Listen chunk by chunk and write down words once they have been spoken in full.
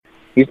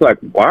he's like,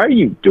 why are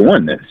you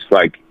doing this?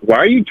 Like, why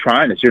are you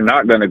trying this? You're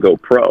not going to go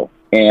pro.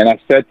 And I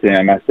said to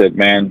him, I said,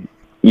 man,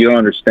 you don't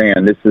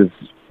understand. This is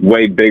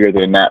way bigger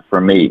than that for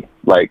me.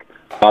 Like,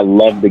 I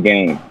love the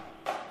game.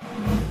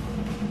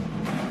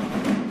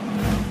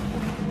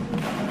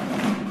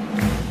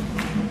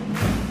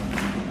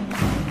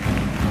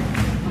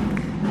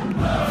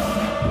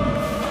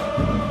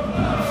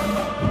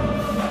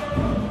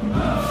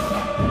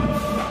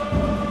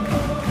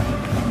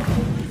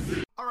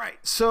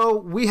 So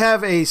we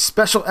have a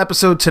special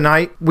episode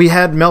tonight. We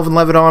had Melvin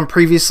Levitt on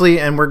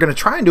previously, and we're going to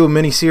try and do a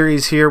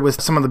mini-series here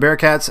with some of the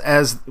Bearcats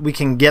as we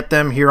can get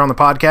them here on the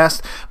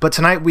podcast. But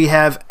tonight we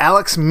have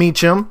Alex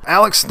Meacham.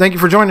 Alex, thank you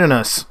for joining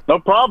us. No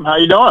problem. How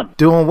you doing?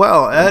 Doing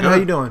well. Ed, how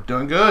you doing?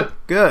 Doing good.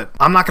 Good.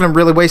 I'm not going to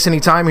really waste any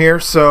time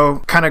here.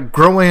 So kind of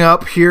growing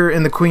up here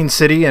in the Queen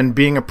City and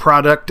being a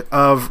product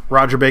of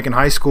Roger Bacon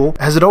High School,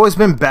 has it always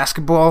been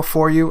basketball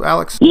for you,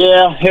 Alex?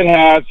 Yeah, it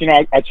has. You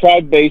know, I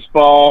tried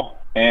baseball.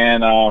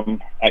 And I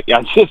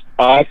just,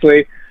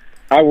 honestly,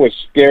 I was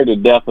scared to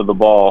death of the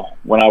ball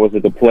when I was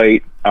at the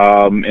plate.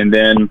 And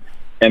then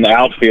in the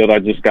outfield, I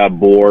just got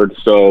bored.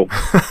 So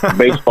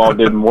baseball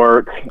didn't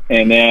work.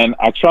 And then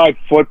I tried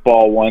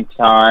football one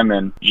time,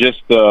 and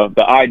just the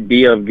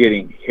idea of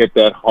getting hit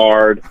that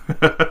hard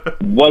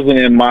wasn't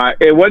in my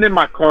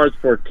cards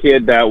for a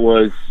kid that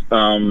was,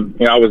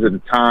 I was at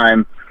the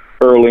time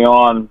early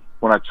on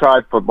when I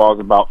tried football, I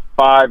was about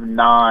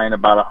 5'9",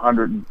 about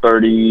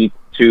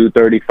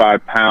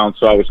 135 pounds,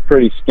 so I was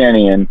pretty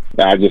skinny, and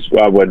I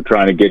wasn't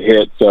trying to get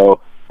hit. So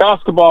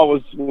basketball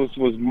was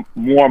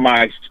more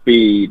my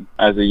speed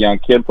as a young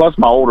kid. Plus,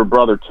 my older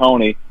brother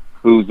Tony,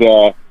 who's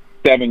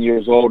 7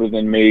 years older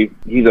than me,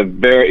 he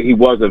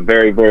was a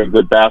very, very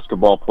good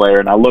basketball player,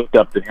 and I looked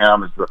up to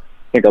him as I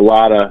think a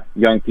lot of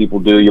young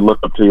people do. You look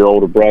up to your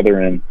older brother,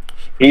 and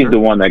he's the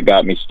one that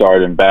got me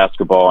started in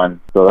basketball,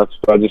 and so that's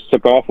what I just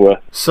took off with.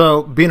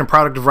 So, being a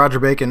product of Roger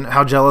Bacon,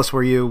 how jealous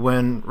were you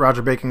when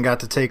Roger Bacon got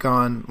to take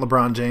on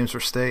LeBron James for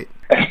State?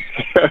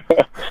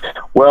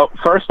 Well,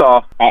 first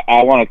off,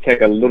 I want to take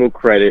a little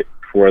credit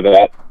for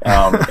that,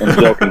 and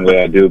jokingly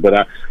I do,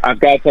 but I've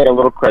got to take a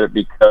little credit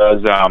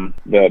because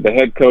the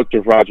head coach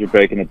of Roger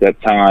Bacon at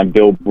that time,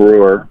 Bill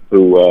Brewer,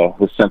 who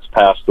has since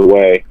passed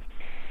away,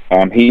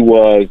 he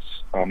was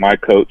my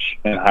coach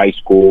in high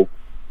school.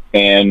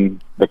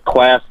 And the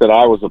class that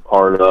I was a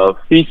part of,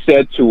 he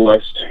said to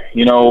us,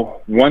 you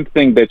know, one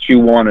thing that you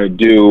want to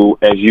do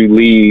as you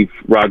leave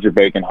Roger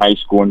Bacon High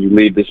School and you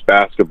leave this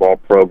basketball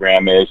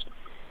program is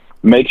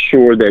make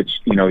sure that,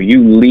 you know,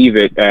 you leave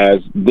it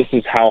as this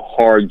is how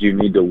hard you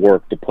need to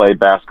work to play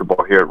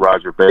basketball here at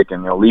Roger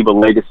Bacon. You know, leave a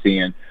legacy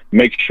and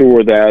make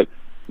sure that,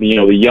 you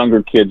know, the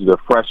younger kids, the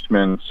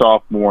freshmen,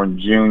 sophomore, and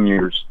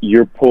juniors,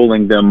 you're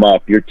pulling them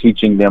up. You're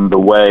teaching them the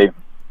way.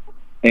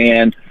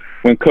 And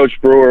when Coach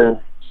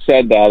Brewer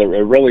said that, it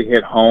really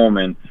hit home,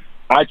 and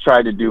I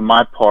tried to do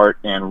my part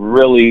and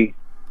really,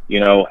 you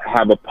know,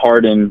 have a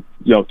part in,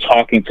 you know,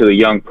 talking to the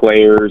young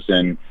players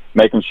and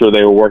making sure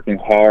they were working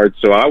hard.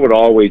 So I would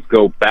always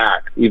go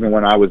back, even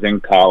when I was in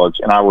college,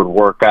 and I would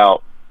work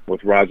out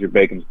with Roger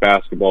Bacon's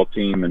basketball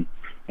team, and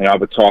I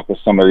would talk with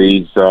some of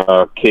these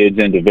kids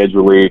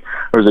individually.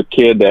 There was a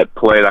kid that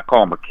played, I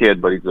call him a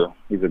kid, but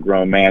he's a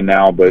grown man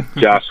now, but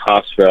Josh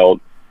Hosfeld,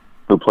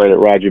 who played at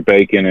Roger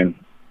Bacon, and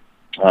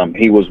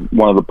he was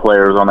one of the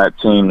players on that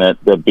team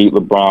that beat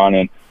LeBron,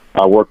 and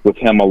I worked with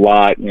him a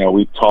lot. You know,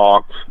 we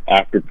talked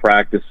after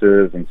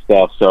practices and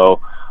stuff.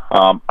 So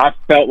I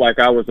felt like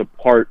I was a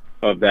part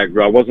of that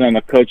group. I wasn't on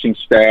the coaching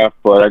staff,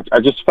 but I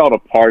just felt a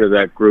part of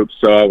that group.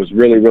 So I was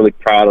really, really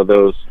proud of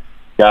those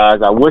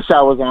guys. I wish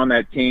I was on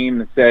that team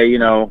to say, you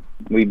know,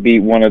 we beat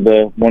one of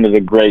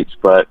the greats,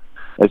 but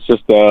it's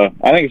just I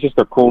think it's just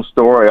a cool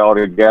story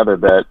altogether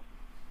that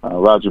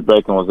Roger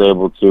Bacon was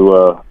able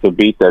to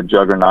beat that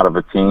juggernaut of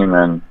a team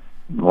and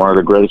one of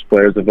the greatest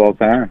players of all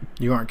time.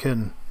 You aren't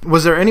kidding.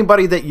 Was there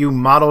anybody that you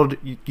modeled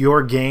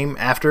your game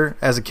after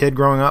as a kid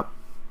growing up?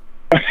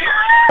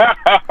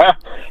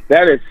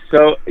 That is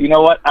so. You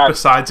know what?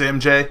 Besides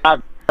MJ,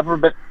 I've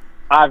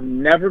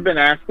never been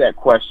asked that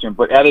question,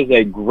 but that is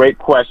a great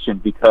question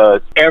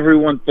because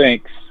everyone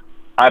thinks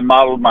I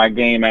modeled my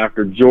game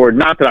after Jordan.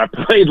 Not that I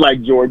played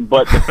like Jordan,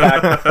 but the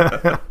fact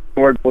that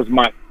Jordan was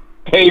my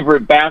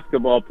favorite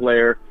basketball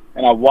player,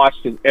 and I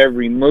watched his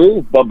every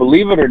move. But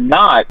believe it or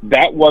not,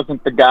 that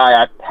wasn't the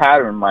guy I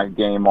patterned my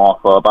game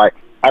off of.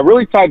 I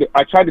really tried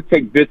to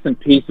take bits and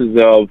pieces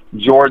of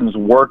Jordan's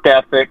work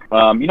ethic.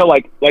 You know,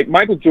 like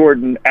Michael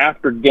Jordan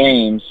after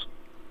games,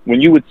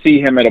 when you would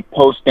see him at a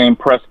post-game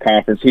press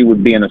conference, he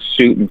would be in a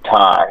suit and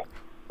tie.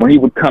 When he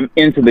would come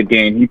into the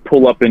game, he'd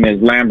pull up in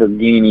his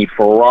Lamborghini,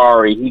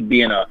 Ferrari. He'd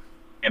be in a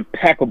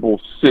impeccable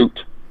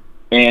suit.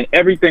 And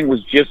everything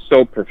was just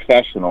so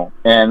professional.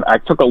 And I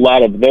took a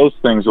lot of those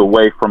things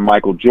away from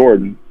Michael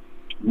Jordan.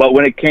 But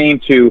when it came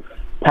to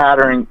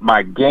patterning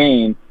my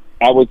game,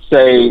 I would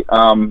say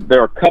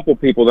there are a couple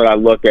people that I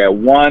look at.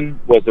 One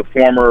was a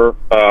former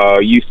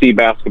UC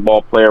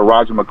basketball player,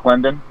 Roger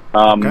McClendon.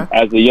 Okay.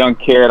 As a young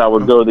kid, I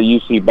would go to the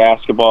UC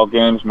basketball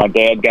games. My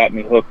dad got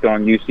me hooked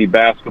on UC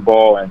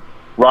basketball, and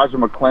Roger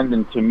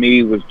McClendon to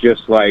me was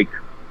just like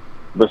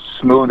the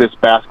smoothest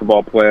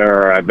basketball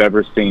player I've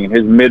ever seen.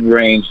 His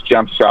mid-range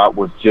jump shot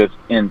was just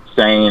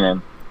insane,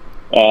 and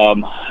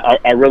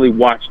I really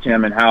watched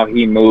him and how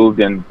he moved,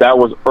 and that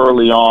was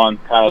early on,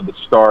 kind of the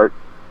start.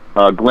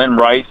 Glenn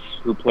Rice,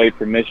 who played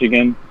for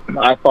Michigan,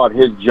 I thought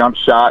his jump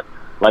shot,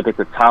 like at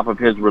the top of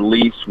his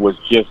release, was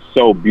just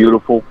so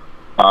beautiful.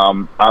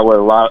 A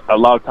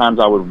lot of times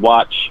I would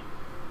watch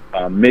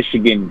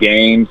Michigan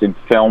games and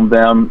film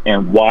them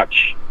and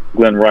watch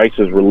Glenn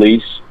Rice's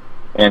release,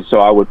 and so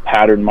I would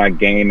pattern my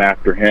game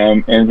after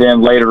him. And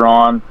then later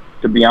on,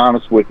 to be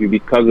honest with you,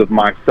 because of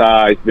my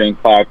size, being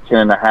 5'10"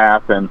 and a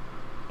half, and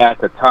at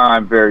the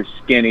time very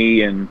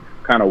skinny and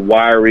kind of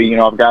wiry,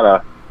 I've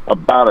got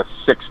about a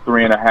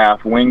 6'3" and a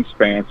half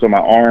wingspan, so my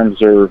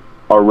arms are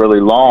really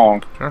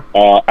long. Sure.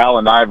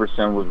 Allen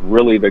Iverson was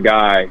really the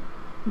guy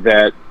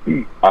that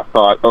I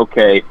thought,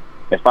 okay,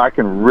 if I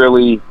can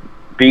really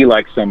be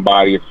like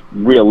somebody, it's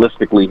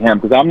realistically him,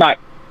 because I'm not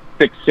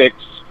 6'6",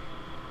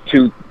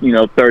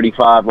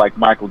 235 like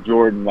Michael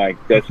Jordan. Like,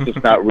 that's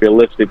just not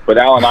realistic. But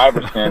Allen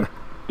Iverson,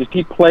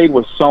 he played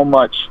with so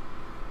much,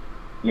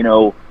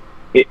 so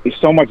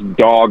much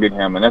dog in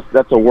him, and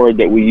that's a word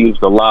that we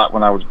used a lot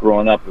when I was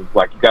growing up. It's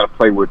like, you got to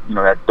play with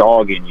that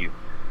dog in you.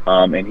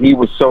 And he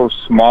was so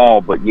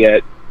small, but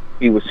yet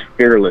he was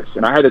fearless.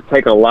 And I had to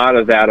take a lot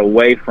of that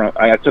away from.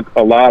 I took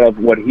a lot of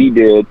what he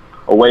did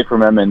away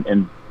from him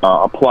and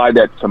applied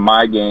that to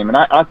my game. And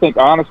I think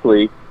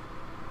honestly,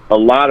 a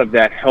lot of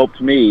that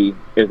helped me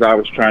as I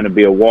was trying to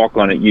be a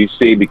walk-on at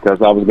UC,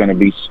 because I was going to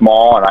be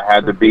small and I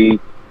had to be,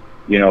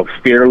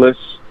 fearless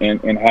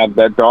and have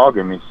that dog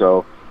in me.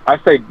 So I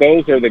say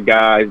those are the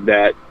guys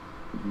that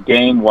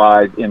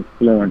game-wise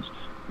influenced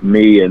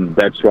me, and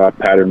that's where I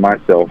patterned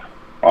myself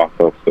off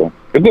of. So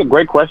it's a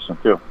great question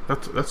too.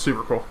 That's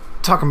super cool.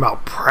 Talking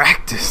about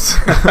practice.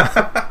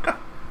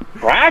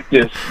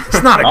 Practice?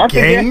 It's not a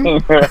game.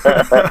 No,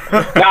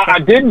 I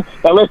didn't.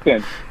 Now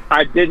listen,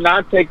 I did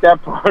not take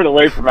that part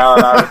away from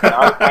Allen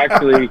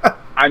Iverson.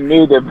 I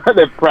knew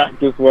that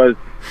practice was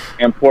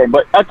important.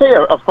 But I'll tell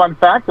you a fun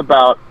fact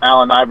about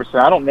Allen Iverson.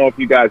 I don't know if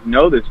you guys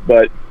know this,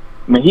 but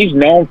I mean, he's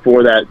known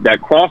for that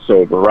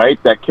crossover,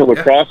 right? That killer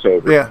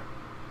crossover. Yeah.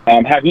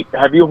 Have you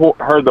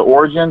heard the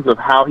origins of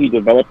how he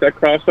developed that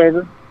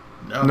crossover?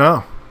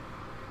 No.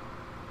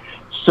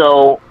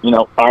 So,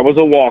 I was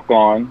a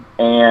walk-on,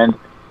 and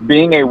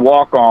being a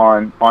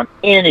walk-on on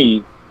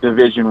any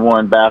Division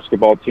I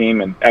basketball team,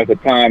 and at the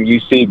time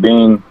UC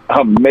being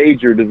a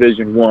major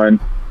Division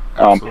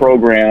I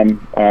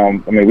program,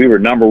 we were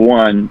number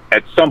one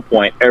at some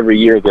point every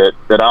year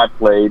that I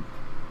played.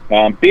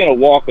 Being a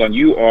walk-on,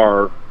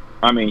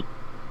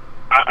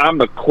 I'm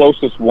the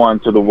closest one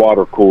to the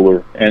water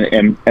cooler,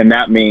 and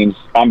that means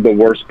I'm the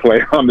worst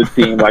player on the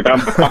team. Like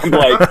I'm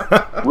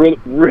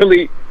like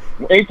really.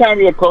 Anytime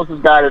you're the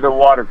closest guy to the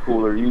water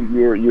cooler,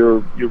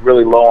 you're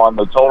really low on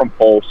the totem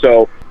pole.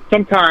 So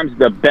sometimes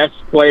the best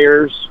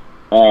players,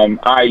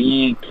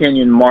 i.e.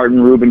 Kenyon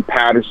Martin, Ruben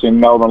Patterson,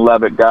 Melvin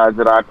Levitt, guys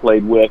that I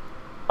played with,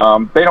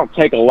 they don't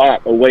take a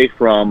lot away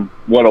from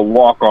what a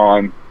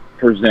walk-on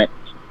presents,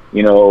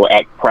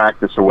 at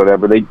practice or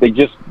whatever. They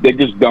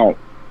just don't.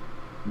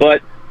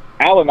 But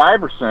Allen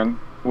Iverson,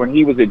 when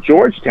he was at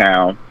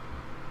Georgetown,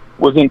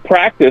 was in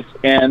practice,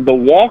 and the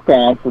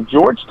walk-on for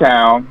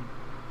Georgetown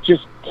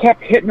just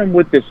kept hitting him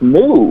with this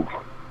move.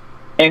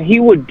 And he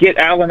would get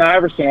Allen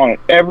Iverson on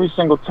it every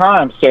single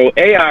time. So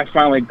AI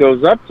finally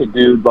goes up to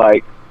dude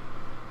like,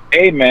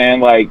 hey, man,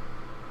 like,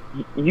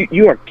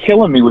 you are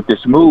killing me with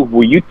this move.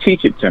 Will you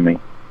teach it to me?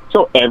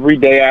 So every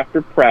day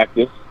after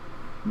practice,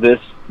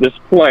 this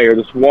player,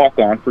 this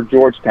walk-on for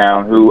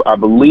Georgetown, who I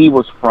believe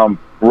was from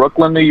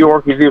Brooklyn, New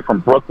York. He's either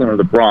from Brooklyn or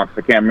the Bronx.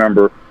 I can't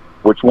remember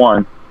which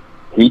one.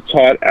 He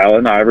taught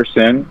Allen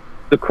Iverson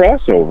the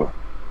crossover.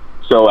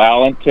 So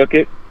Allen took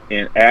it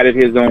and added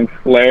his own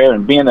flair.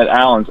 And being that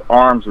Allen's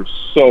arms are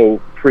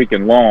so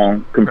freaking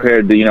long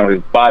compared to,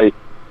 his body,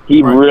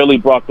 he really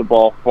brought the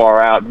ball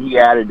far out, and he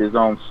added his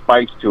own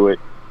spice to it.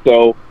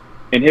 So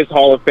in his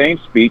Hall of Fame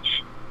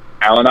speech,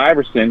 Allen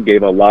Iverson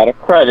gave a lot of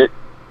credit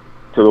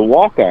to the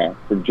walk-on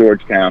from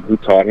Georgetown who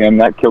taught him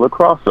that killer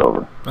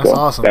crossover. That's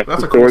awesome. That's a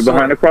the cool story story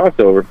behind the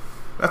crossover.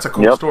 That's a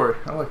cool story.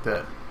 I like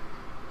that.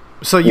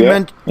 So you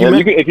meant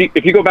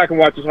if you go back and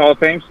watch his Hall of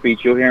Fame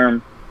speech, you'll hear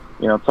him,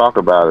 talk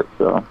about it.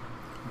 So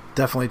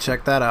definitely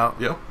check that out.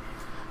 Yep.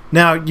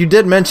 Now, you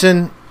did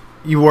mention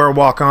you were a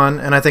walk-on,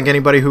 and I think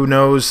anybody who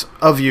knows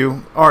of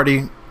you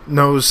already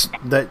knows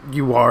that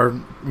you are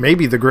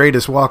maybe the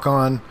greatest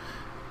walk-on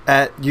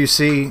at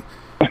UC.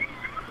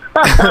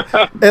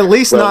 At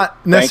least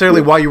not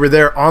necessarily while you were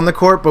there on the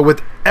court, but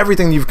with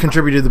everything you've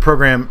contributed to the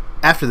program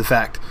after the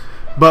fact.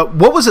 But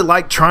what was it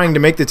like trying to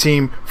make the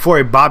team for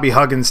a Bobby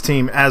Huggins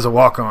team as a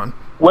walk-on?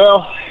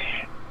 Well,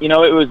 it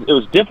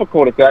was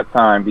difficult at that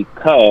time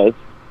because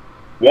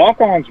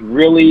walk-ons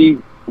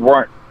really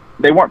weren't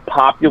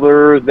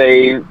popular.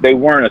 They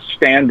weren't a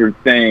standard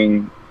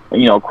thing,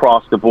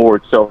 across the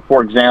board. So,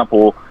 for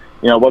example,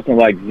 it wasn't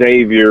like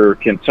Xavier,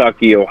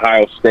 Kentucky,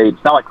 Ohio State.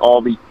 It's not like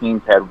all these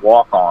teams had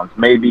walk-ons.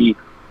 Maybe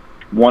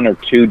one or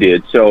two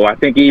did. So I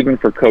think even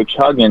for Coach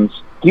Huggins,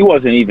 he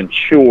wasn't even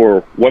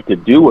sure what to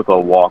do with a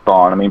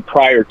walk-on. I mean,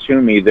 prior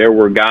to me, there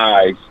were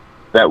guys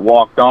that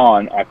walked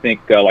on. I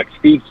think like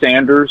Steve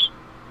Sanders,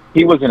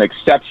 he was an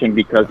exception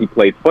because he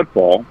played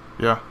football.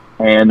 Yeah.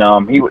 And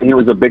he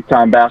was a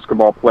big-time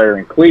basketball player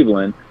in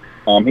Cleveland.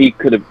 He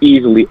could have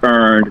easily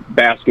earned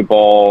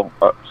basketball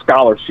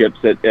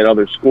scholarships at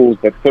other schools,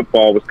 but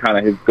football was kind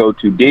of his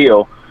go-to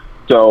deal.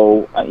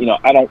 So,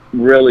 I don't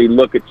really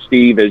look at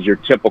Steve as your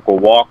typical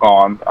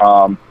walk-on.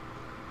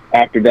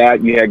 After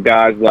that, you had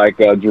guys like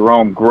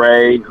Jerome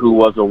Gray, who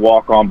was a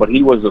walk-on, but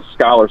he was a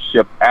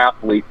scholarship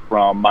athlete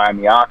from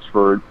Miami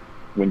Oxford.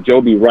 When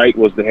Joby Wright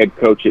was the head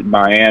coach at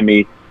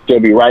Miami,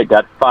 Joby Wright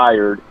got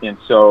fired, and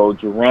so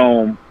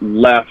Jerome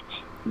left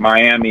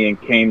Miami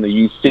and came to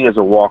UC as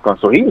a walk-on.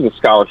 So he was a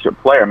scholarship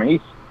player. I mean,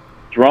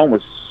 Jerome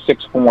was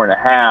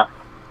 6'4.5",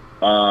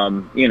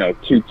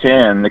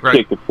 210. The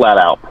kid could flat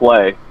out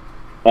play.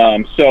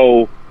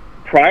 So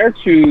prior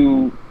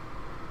to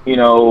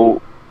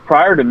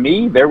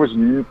me, there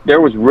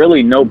was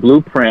really no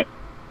blueprint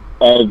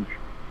of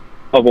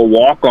a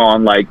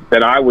walk-on like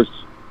that. I was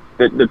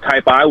the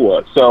type I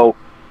was. So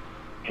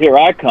here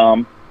I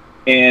come,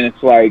 and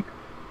it's like,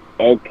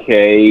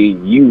 okay,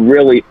 you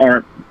really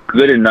aren't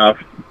good enough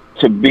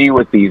to be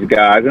with these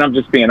guys. And I'm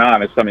just being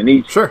honest. I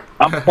mean,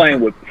 I'm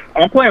playing with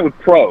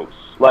pros.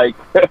 Like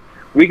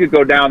we could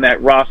go down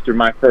that roster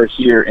my first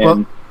year,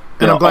 and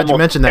I'm glad you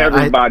mentioned that.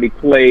 Everybody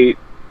played.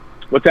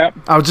 What's that?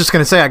 I was just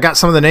going to say, I got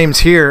some of the names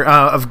here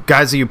of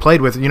guys that you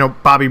played with.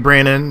 Bobby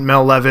Brannon,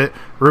 Mel Levitt,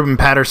 Ruben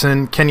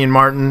Patterson, Kenyon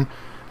Martin,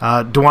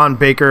 DeJuan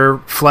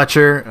Baker,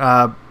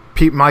 Fletcher,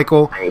 Pete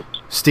Michael,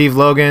 Steve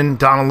Logan,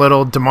 Donald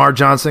Little, DeMar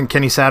Johnson,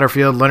 Kenny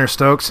Satterfield, Leonard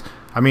Stokes.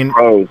 I mean,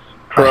 pros.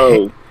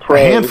 A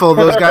handful of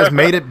those guys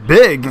made it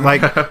big,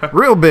 like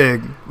real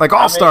big, like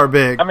all-star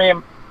big. I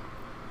mean,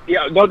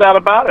 yeah, no doubt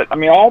about it. I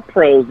mean, all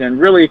pros, and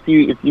really, if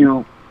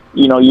you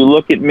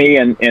look at me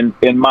and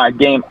in my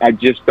game, I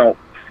just don't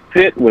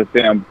fit with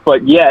them.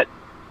 But yet,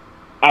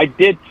 I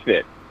did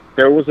fit.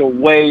 There was a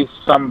way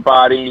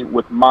somebody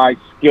with my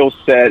skill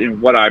set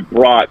and what I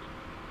brought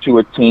to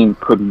a team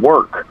could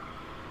work.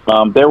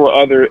 There were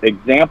other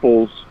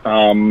examples.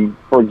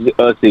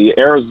 Let's see,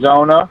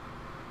 Arizona,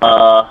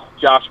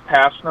 Josh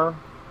Pastner.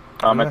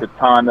 At the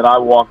time that I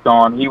walked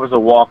on, he was a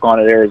walk-on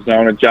at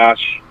Arizona.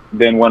 Josh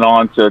then went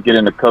on to get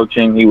into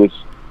coaching. He was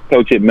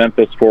coach at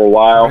Memphis for a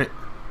while,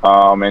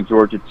 and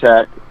Georgia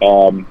Tech.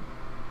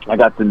 I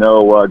got to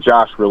know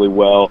Josh really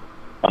well.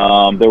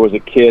 There was a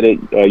kid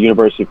at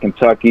University of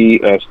Kentucky,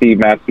 Steve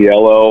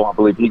Masiello. I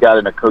believe he got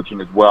into coaching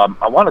as well.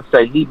 I want to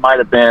say he might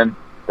have been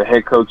the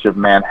head coach of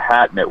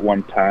Manhattan at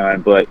one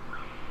time. But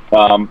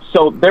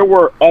so there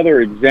were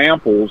other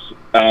examples,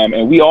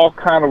 and we all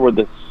kind of were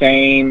the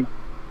same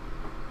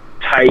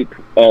type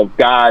of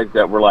guys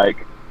that were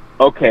like,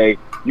 okay,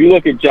 you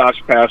look at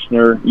Josh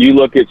Pastner, you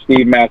look at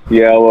Steve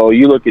Masiello,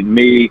 you look at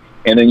me,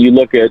 and then you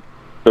look at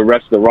the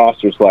rest of the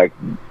rosters like,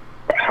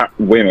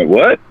 wait a minute,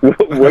 what?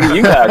 What are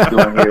you guys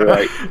doing here?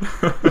 Like,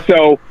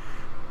 so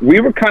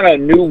we were kind of a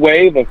new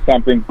wave of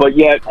something, but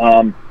yet,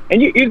 and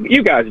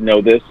you guys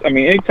know this. I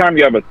mean, anytime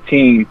you have a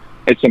team,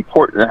 it's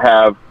important to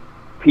have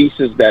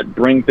pieces that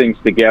bring things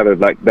together,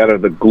 like that are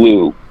the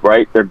glue,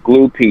 right? They're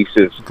glue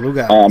pieces. Glue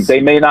guys. They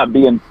may not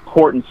be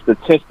important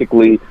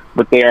statistically,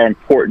 but they are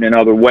important in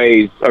other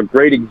ways. A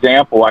great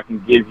example I can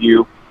give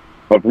you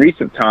of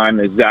recent time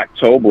is Zach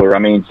Tobler. I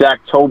mean,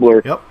 Zach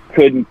Tobler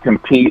couldn't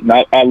compete, and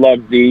I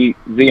love Z.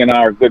 Z and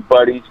I are good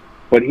buddies,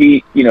 but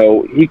he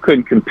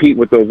couldn't compete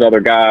with those other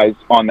guys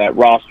on that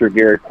roster,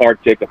 Gary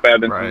Clark, Jacob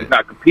Evans. He's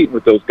not competing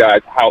with those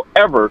guys.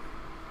 However,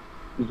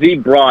 Z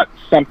brought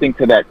something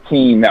to that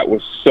team that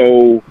was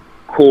so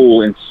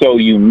cool and so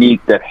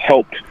unique that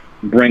helped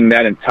bring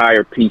that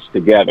entire piece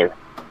together.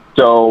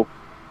 So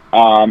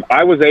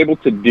I was able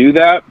to do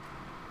that.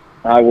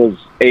 I was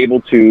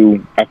able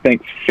to, I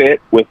think,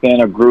 fit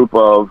within a group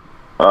of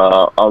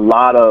a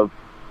lot of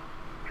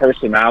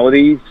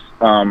personalities.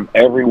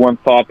 Everyone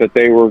thought that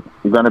they were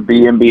going to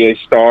be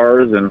NBA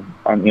stars, and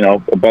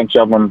a bunch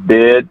of them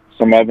did.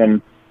 Some of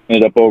them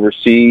ended up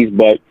overseas,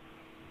 but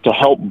to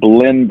help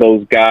blend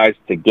those guys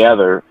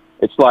together,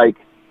 it's like,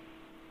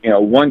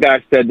 one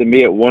guy said to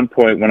me at one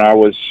point when I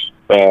was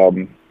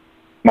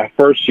my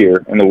first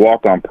year in the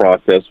walk-on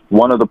process,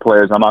 one of the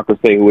players, I'm not going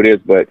to say who it is,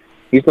 but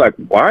he's like,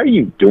 why are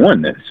you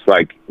doing this?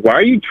 Like, why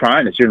are you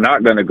trying this? You're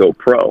not going to go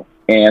pro.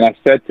 And I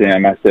said to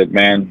him, I said,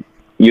 man,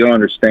 you don't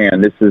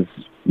understand. This is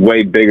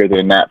way bigger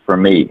than that for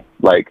me.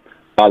 Like,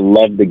 I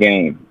love the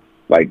game.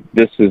 Like,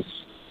 this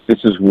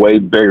is way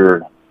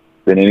bigger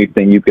than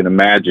anything you can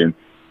imagine.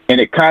 And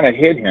it kind of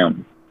hit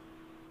him.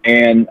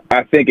 And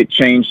I think it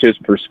changed his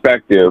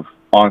perspective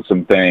on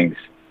some things.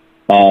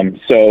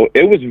 So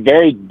it was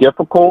very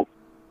difficult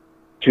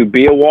to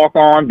be a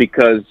walk-on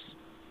because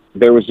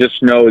there was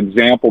just no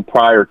example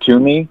prior to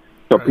me.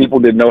 So people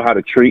didn't know how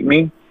to treat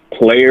me.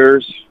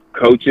 Players,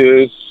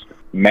 coaches,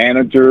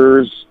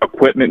 managers,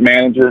 equipment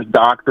managers,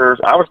 doctors.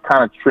 I was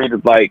kind of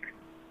treated like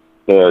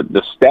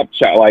the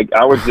stepchild. Like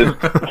I was just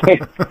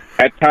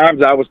at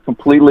times I was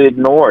completely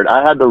ignored.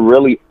 I had to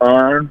really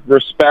earn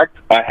respect.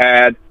 I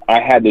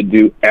had to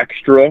do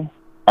extra.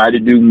 I had to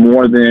do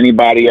more than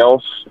anybody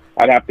else.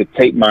 I'd have to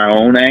tape my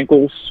own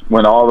ankles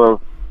when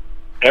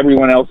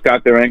everyone else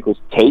got their ankles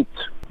taped.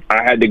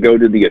 I had to go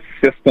to the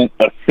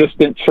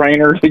assistant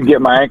trainer to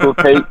get my ankle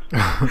taped.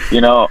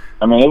 You know,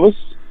 I mean, it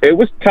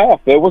was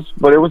tough. It was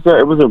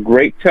a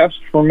great test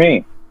for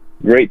me.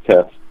 Great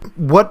test.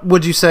 What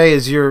would you say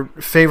is your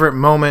favorite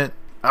moment,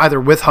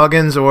 either with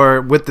Huggins or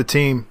with the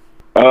team?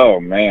 Oh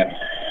man,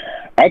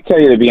 I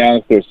tell you, to be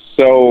honest, there's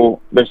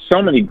so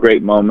many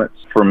great moments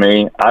for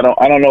me. I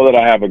don't know that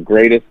I have the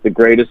greatest.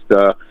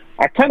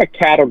 I kind of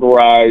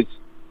categorize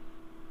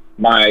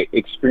my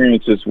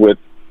experiences with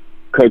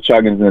Coach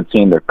Huggins and the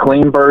team. They're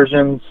clean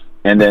versions,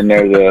 and then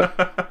they're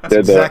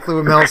exactly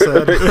what Mel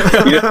said.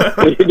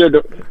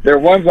 They're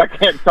ones I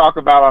can't talk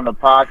about on the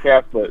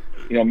podcast, but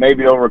you know,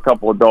 maybe over a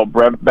couple adult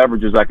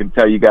beverages I can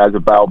tell you guys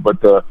about. But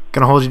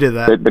gonna hold you to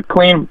that. The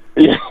clean,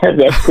 yeah,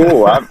 that's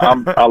cool.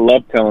 I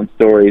love telling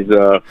stories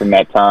from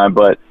that time.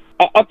 But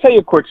I'll tell you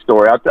a quick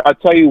story. I'll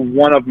tell you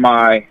one of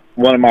my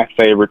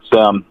favorites.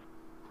 So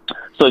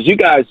as you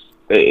guys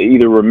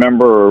either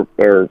remember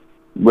or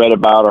read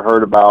about or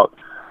heard about,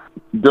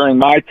 during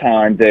my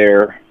time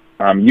there,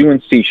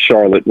 UNC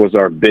Charlotte was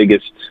our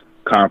biggest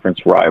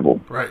conference rival.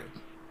 Right.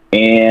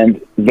 And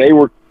they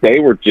were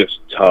just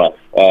tough.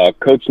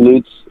 Coach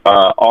Lutz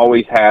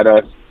always had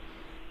us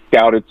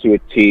scouted to a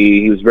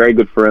T. He was very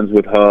good friends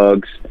with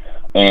Hugs,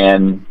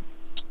 and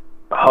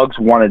Hugs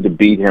wanted to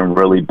beat him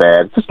really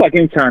bad. It's just like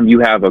anytime you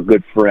have a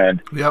good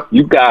friend, yep.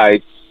 you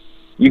guys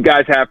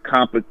have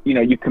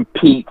you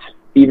compete,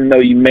 even though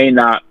you may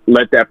not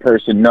let that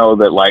person know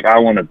that, like, I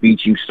want to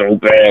beat you so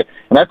bad.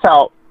 And that's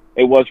how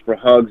it was for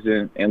Hugs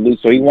and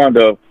Lutz. So he wanted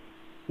to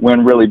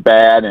win really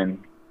bad, and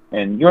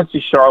UNC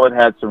Charlotte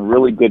had some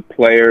really good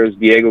players.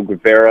 Diego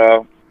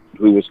Guevara,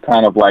 who was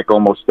kind of like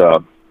almost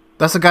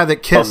that's the guy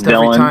that kissed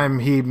every time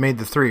he made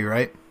the three,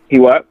 right? He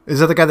what? Is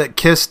that the guy that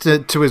kissed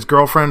to his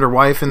girlfriend or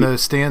wife in the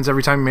stands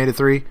every time he made a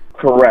three?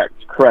 Correct.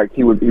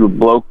 He would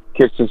blow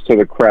kisses to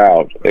the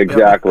crowd.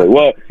 Exactly. Yep.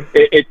 Well,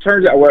 it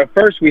turns out, at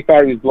first we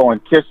thought he was blowing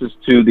kisses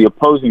to the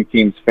opposing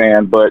team's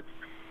fan, but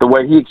the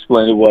way he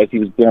explained it was he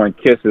was blowing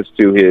kisses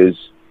to his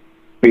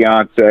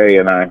fiance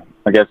and I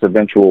guess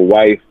eventual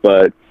wife,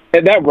 but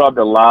that rubbed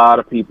a lot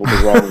of people the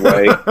wrong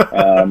way.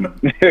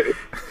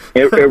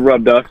 It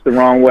rubbed us the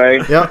wrong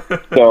way. Yeah.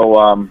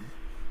 So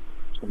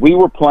we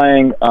were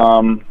playing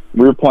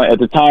at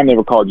the time they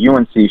were called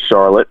UNC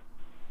Charlotte,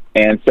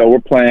 and so we're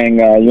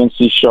playing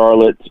UNC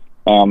Charlotte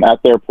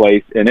at their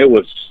place, and it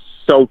was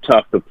so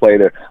tough to play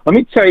there. Let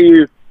me tell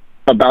you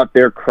about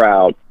their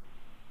crowd.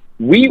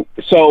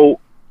 So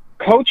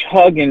Coach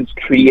Huggins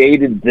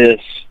created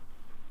this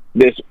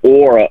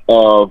aura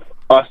of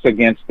us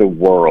against the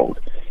world.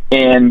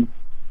 And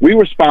we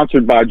were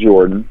sponsored by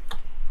Jordan,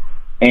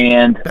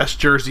 and best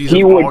jerseys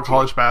of all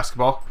college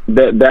basketball.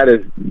 That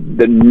is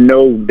the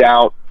no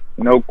doubt,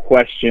 no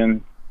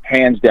question,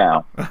 hands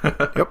down.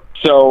 Yep.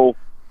 So,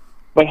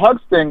 but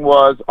Hug's thing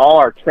was all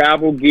our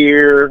travel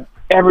gear,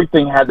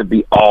 everything had to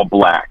be all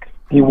black.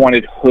 He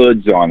wanted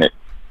hoods on it.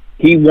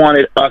 He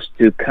wanted us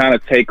to kind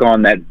of take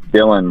on that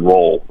villain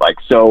role. Like,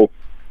 so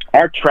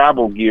our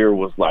travel gear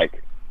was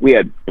like, we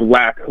had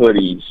black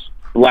hoodies,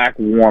 black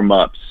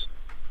warm-ups,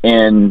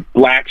 and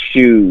black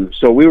shoes.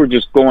 So we were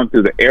just going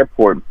through the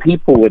airport, and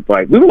people would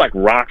we were like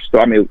rock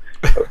stars. I mean,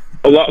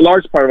 a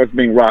large part of us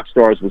being rock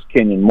stars was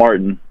Kenyon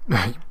Martin.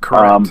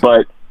 Correct.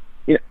 But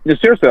you know,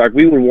 seriously, like,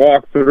 we would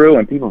walk through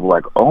and people were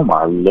like, oh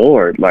my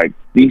Lord, like,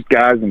 these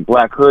guys in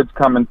black hoods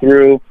coming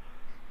through.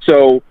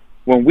 So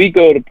when we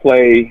go to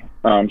play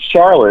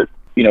Charlotte,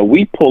 you know,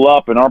 we pull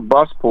up and our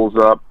bus pulls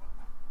up,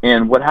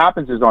 and what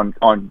happens is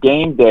on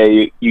game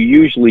day, you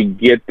usually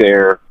get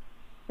there,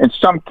 in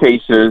some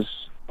cases,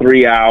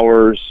 3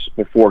 hours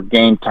before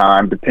game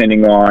time,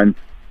 depending on,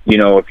 you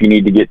know, if you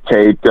need to get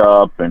taped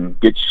up and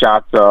get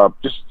shots up.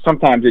 Just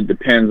sometimes it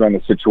depends on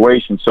the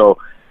situation. So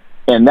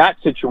in that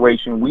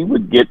situation, we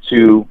would get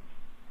to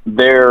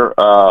their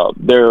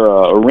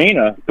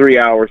arena 3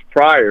 hours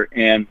prior,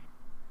 and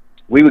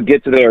we would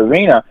get to their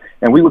arena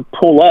and we would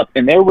pull up,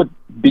 and there would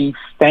be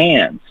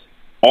fans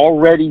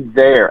already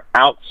there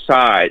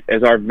outside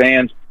as our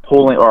vans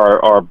pulling,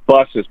 or our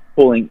buses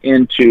pulling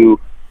into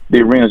the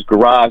arena's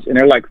garage, and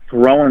they're like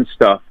throwing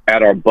stuff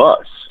at our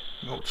bus.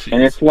 Oh,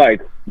 and it's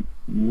like,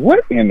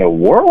 what in the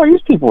world?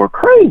 These people are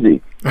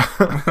crazy.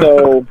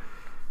 So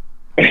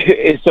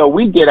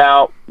we get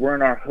out, we're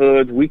in our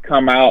hoods, we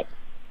come out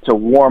to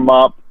warm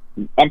up.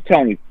 I'm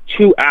telling you,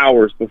 2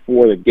 hours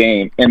before the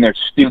game, and their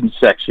student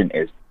section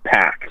is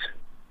packed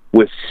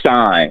with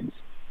signs,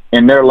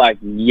 and they're like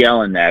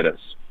yelling at us.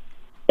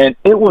 And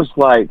it was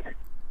like,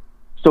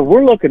 so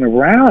we're looking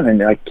around, and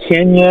like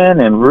Kenyon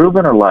and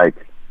Ruben are like,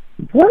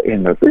 what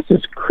in the, this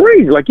is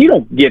crazy. Like, you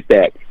don't get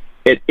that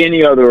at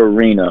any other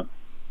arena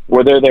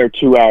where they're there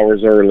 2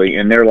 hours early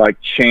and they're like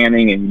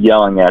chanting and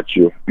yelling at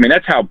you. I mean,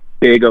 that's how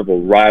big of a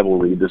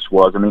rivalry this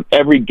was. I mean,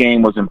 every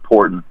game was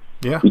important.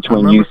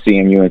 between UC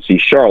and UNC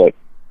Charlotte.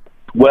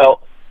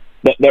 Well,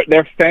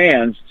 they're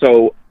fans,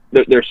 so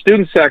their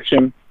student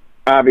section,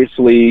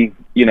 obviously,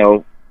 you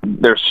know,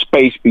 there's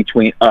space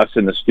between us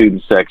and the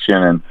student section,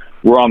 and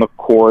we're on the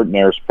court, and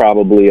there's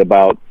probably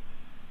about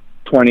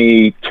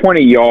 20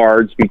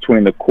 yards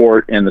between the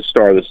court and the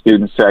start of the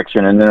student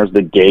section, and there's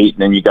the gate,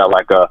 and then you got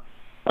like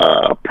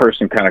a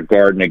person kind of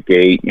guarding the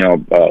gate, you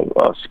know,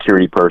 a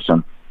security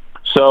person.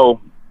 So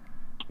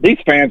these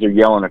fans are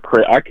yelling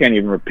I can't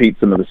even repeat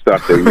some of the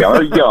stuff they're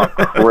yelling. They're yelling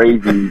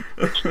crazy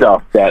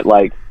stuff that,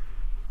 like,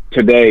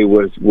 today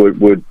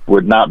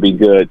would not be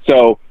good.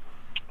 So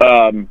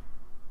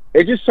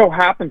it just so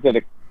happens that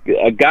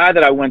a guy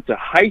that I went to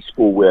high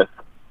school with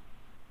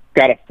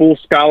got a full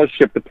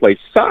scholarship to play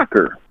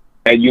soccer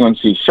at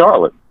UNC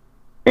Charlotte.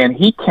 And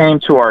he came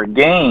to our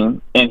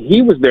game, and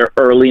he was there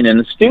early and in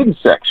the student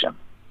section.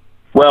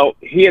 Well,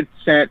 he had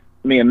sent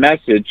me a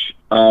message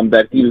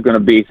that he was going to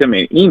be, sent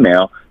me an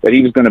email that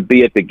he was going to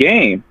be at the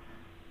game.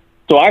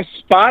 So I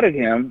spotted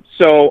him.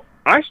 So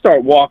I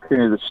start walking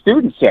to the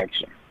student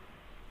section.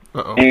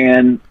 Uh-oh.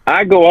 And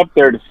I go up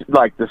there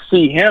to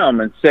see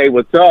him and say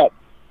what's up.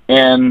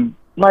 And,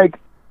 like,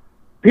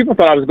 people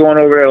thought I was going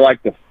over there,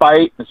 like, to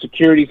fight. The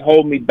security's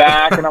holding me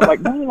back. And I'm like,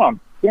 no, I'm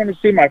going to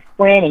see my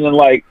friend. And then,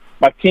 like,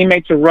 my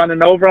teammates are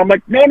running over. I'm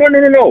like,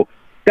 no.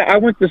 I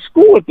went to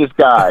school with this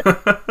guy.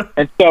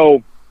 And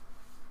so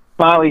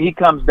finally he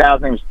comes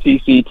down. His name is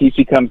TC.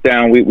 TC comes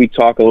down. We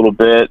talk a little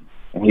bit.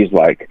 And he's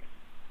like,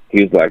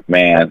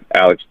 man,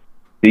 Alex,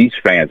 these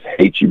fans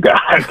hate you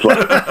guys.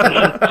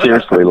 Like,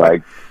 seriously,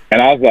 like.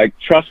 And I was like,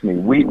 trust me,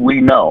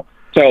 we know.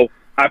 So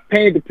I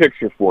painted the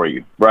picture for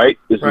you, right?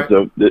 This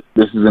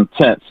is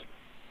intense.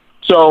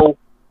 So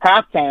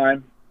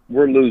halftime,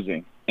 we're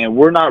losing, and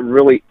we're not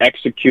really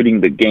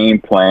executing the game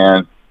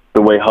plan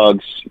the way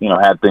Hugs, you know,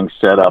 had things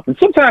set up. And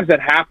sometimes that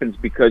happens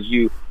because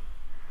you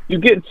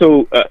get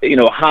into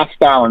a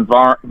hostile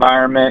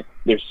environment.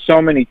 There's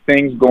so many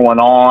things going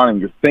on, and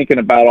you're thinking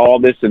about all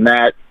this and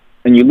that,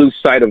 and you lose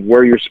sight of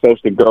where you're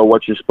supposed to go,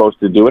 what you're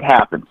supposed to do. It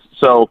happens.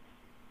 So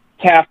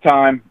it's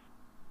halftime.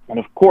 And,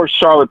 of course,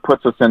 Charlotte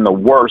puts us in the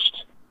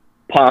worst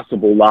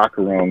possible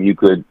locker room you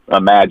could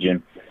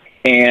imagine.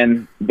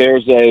 And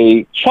there's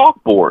a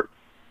chalkboard.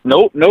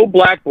 No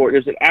blackboard.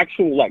 There's an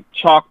actual, like,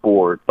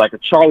 chalkboard, like a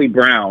Charlie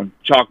Brown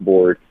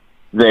chalkboard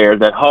there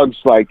that Hugs,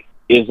 like,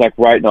 is, like,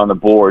 writing on the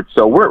board.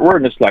 So we're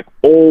in this, like,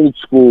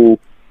 old-school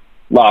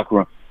locker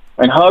room.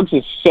 And Hugs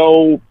is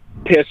so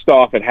pissed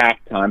off at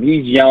halftime.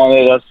 He's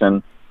yelling at us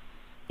and,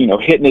 you know,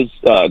 hitting his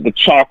the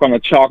chalk on the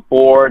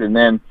chalkboard. And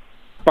then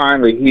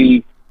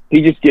finally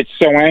he just gets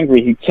so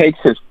angry, he takes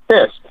his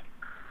fist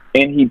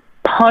and he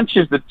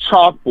punches the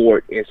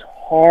chalkboard as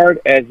hard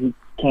as he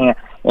can,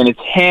 and his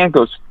hand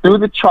goes through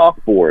the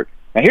chalkboard.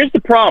 Now, here's the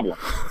problem.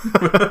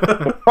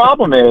 The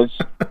problem is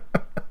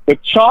the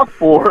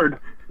chalkboard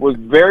was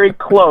very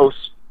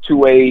close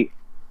to a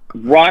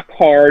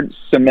rock-hard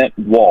cement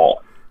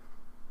wall.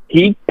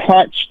 He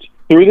punched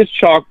through this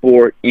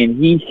chalkboard, and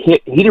he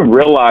didn't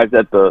realize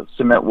that the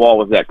cement wall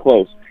was that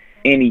close,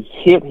 and he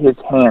hit his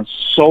hand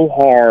so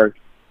hard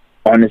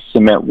on this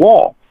cement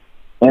wall.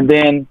 And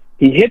then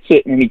he hits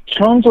it, and he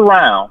turns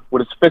around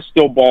with his fist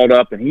still balled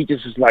up, and he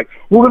just is like,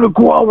 we're going to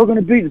go out, we're going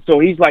to beat it. So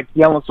he's like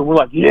yelling, so we're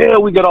like, yeah,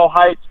 we get all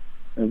hyped,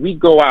 and we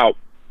go out.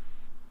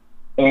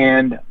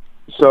 And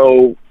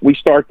so we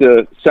start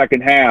the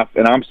second half,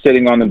 and I'm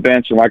sitting on the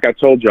bench, and like I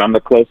told you, I'm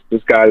the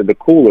closest guy to the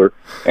cooler,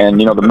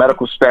 and, you know, the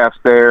medical staff's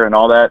there and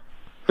all that.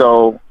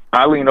 So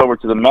I lean over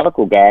to the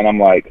medical guy,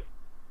 and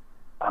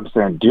I'm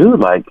saying, dude,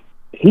 like,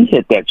 he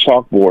hit that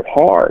chalkboard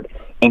hard.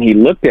 And he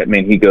looked at me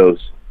and he goes,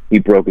 he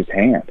broke his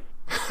hand.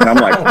 And I'm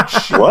like,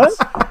 what?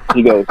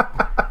 He goes,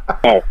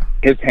 oh,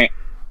 his hand.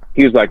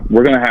 He was like,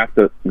 we're gonna have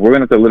to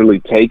literally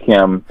take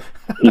him.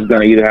 He's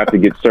gonna either have to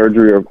get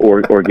surgery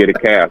or get a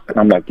cast. And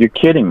I'm like, you're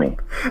kidding me.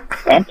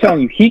 I'm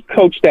telling you, he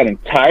coached that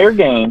entire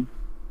game.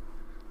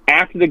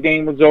 After the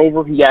game was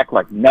over, he acted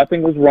like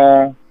nothing was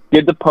wrong,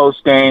 did the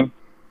post game,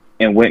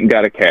 and went and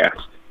got a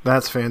cast.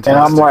 That's fantastic. And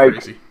I'm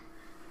like,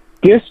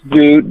 this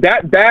dude,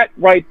 that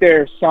right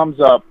there sums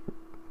up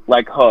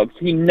like Hugs.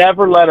 He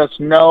never let us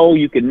know.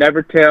 You could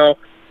never tell.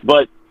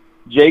 But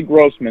Jay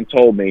Grossman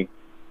told me,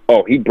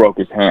 oh, he broke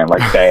his hand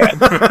like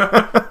bad.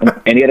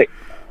 and he had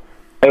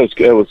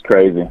it was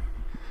crazy.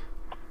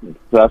 So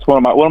that's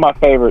one of my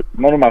favorite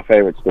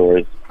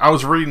stories. I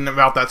was reading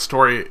about that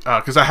story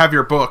because I have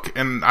your book,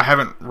 and I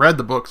haven't read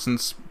the book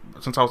since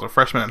I was a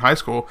freshman in high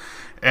school.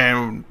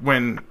 And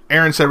when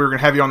Aaron said we were going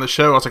to have you on the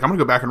show, I was like, I'm going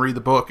to go back and read the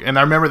book. And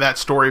I remember that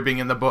story being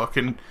in the book,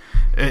 and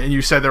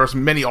you said there was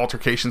many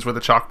altercations with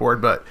the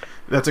chalkboard, but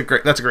that's a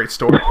great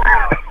story.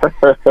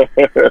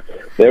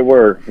 There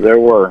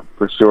were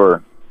for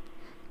sure.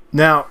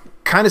 Now,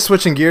 kind of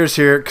switching gears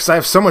here, because I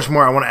have so much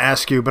more I want to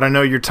ask you, but I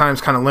know your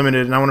time's kind of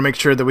limited, and I want to make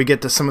sure that we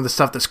get to some of the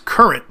stuff that's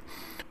current.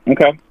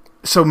 Okay.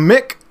 So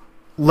Mick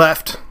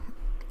left.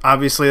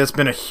 Obviously, that's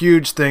been a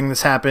huge thing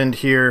that's happened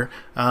here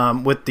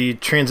with the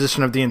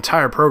transition of the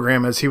entire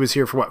program, as he was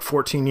here for,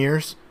 14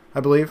 years, I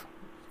believe?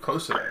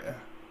 Close to that,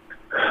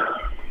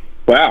 yeah.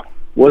 Wow.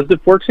 Was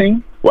it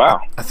 14?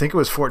 Wow. I think it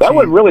was 14. That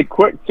went really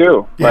quick,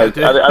 too. Yeah, Like,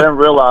 I didn't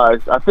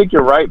realize. I think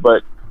you're right,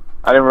 but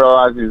I didn't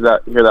realize he was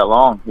here that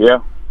long. Yeah.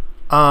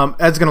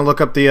 Ed's going to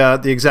look up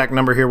the exact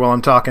number here while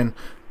I'm talking.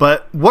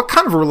 But what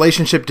kind of a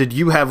relationship did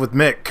you have with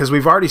Mick? Because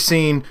we've already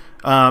seen,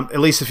 at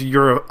least if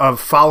you're a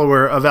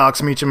follower of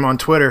Alex Meacham on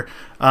Twitter,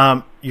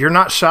 you're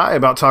not shy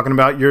about talking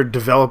about your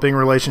developing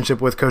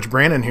relationship with Coach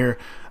Brandon here.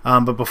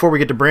 But before we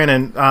get to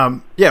Brandon,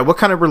 what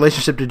kind of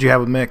relationship did you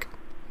have with Mick?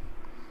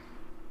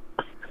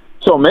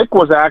 So Mick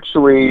was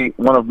actually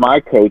one of my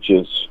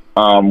coaches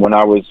when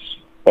I was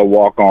a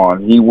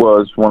walk-on. He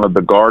was one of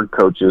the guard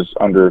coaches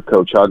under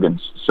Coach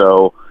Huggins.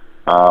 So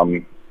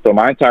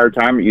my entire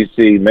time at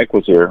UC, Mick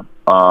was here.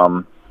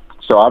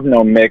 So I've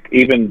known Mick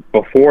even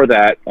before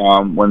that.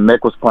 When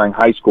Mick was playing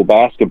high school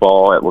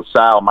basketball at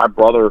LaSalle, my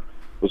brother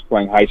was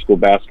playing high school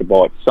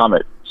basketball at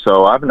Summit.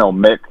 So I've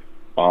known Mick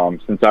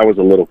since I was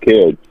a little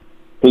kid.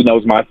 He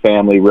knows my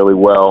family really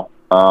well.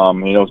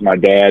 He knows my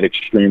dad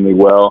extremely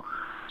well.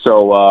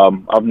 So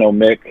I've known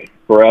Mick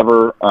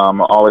forever.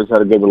 Always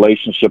had a good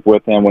relationship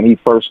with him. When he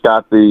first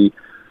got the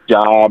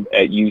job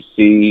at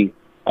UC,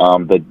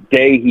 the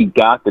day he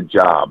got the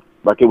job,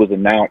 like it was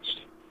announced,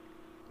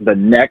 the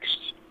next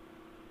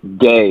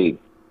day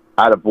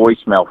I had a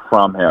voicemail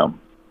from him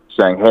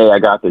saying, "Hey, I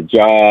got the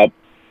job.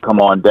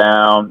 Come on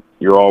down.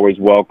 You're always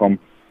welcome."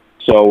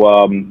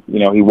 So,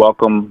 he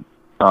welcomed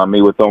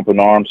me with open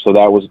arms, so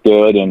that was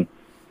good. And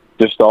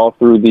just all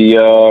through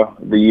the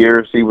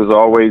years, he was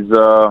always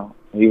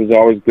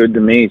good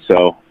to me.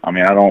 So, I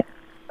mean, I don't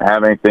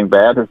have anything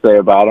bad to say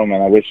about him,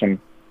 and I wish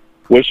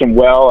him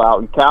well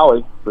out in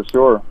Cali for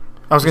sure.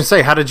 I was going to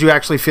say, how did you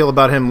actually feel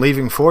about him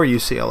leaving for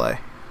UCLA?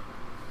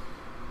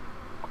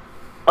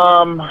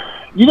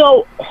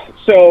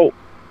 So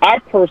I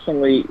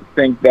personally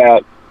think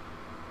that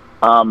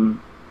I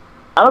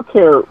don't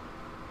care.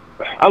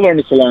 I learned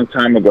this a long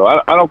time ago.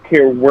 I don't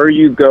care where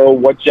you go,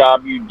 what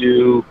job you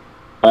do.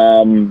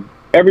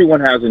 Everyone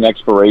has an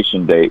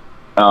expiration date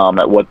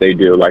at what they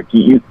do. Like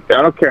I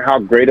don't care how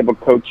great of a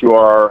coach you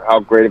are, how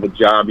great of a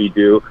job you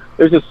do.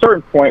 There's a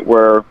certain point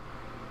where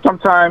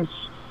sometimes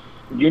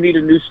you need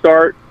a new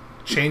start,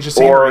 change the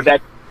scenery, or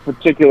that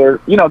particular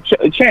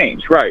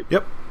change, right?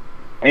 Yep.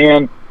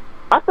 And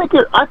I think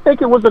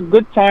it was a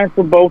good time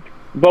for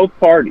both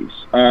parties.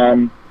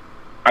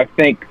 I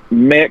think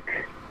Mick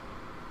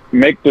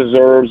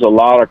deserves a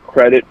lot of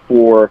credit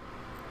for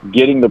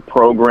getting the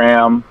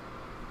program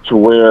to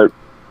where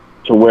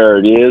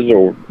it is,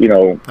 or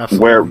Absolutely.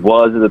 where it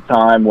was at the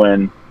time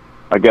when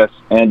I guess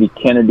Andy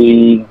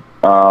Kennedy,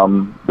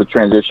 the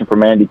transition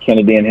from Andy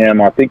Kennedy and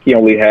him. I think he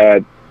only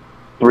had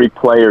 3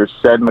 players: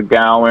 Ced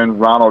McGowan,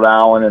 Ronald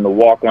Allen, and the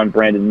walk-on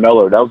Brandon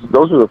Miller. Those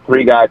were the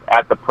 3 guys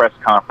at the press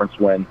conference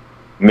when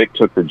Mick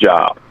took the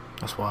job.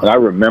 That's wild. And I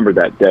remember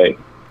that day.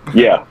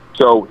 Yeah.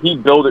 So he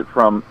built it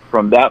from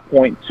that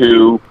point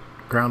to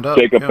Ground up.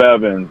 Jacob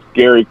Evans,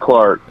 Gary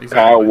Clark, Exactly.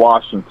 Kyle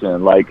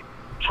Washington, like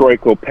Troy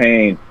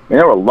Copain. And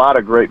there were a lot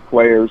of great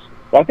players.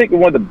 But I think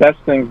one of the best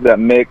things that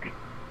Mick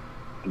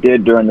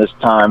did during this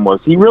time was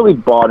he really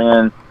brought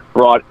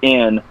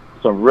in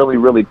some really,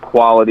 really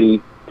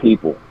quality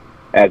people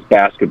as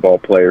basketball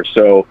players.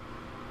 So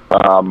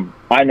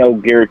I know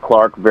Gary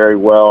Clark very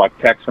well. I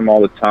text him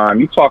all the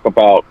time. You talk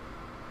about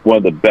one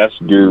of the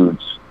best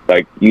dudes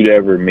like you'd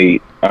ever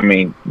meet. I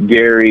mean,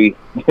 Gary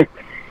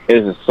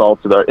is a salt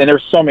of the earth. And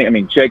there's so many. I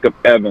mean, Jacob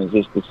Evans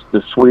is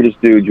the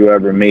sweetest dude you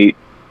ever meet.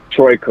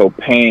 Troy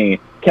Copain.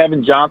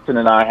 Kevin Johnson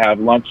and I have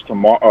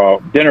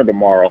dinner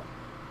tomorrow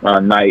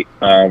night.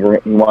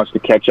 He wants to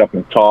catch up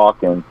and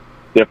talk and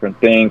different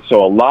things.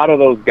 So a lot of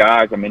those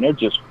guys, I mean,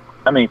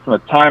 from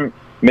the time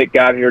Mick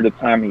got here to the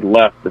time he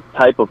left, the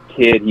type of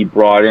kid he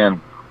brought in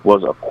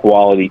was a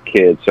quality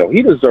kid. So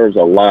he deserves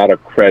a lot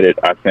of credit,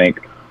 I think,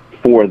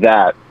 for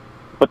that.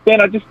 But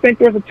then I just think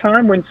there's a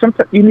time when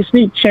sometimes you just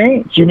need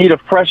change. You need a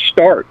fresh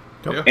start.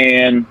 Yeah.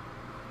 And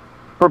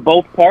for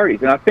both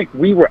parties. And I think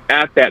we were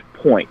at that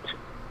point.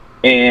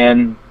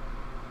 And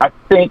I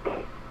think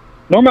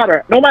no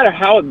matter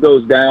how it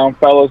goes down,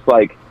 fellas,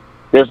 like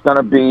there's going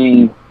to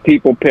be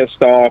people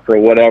pissed off or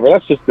whatever.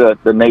 That's just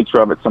the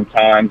nature of it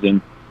sometimes.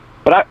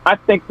 But I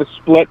think the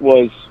split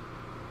was,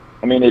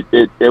 I mean, it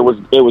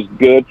was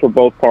good for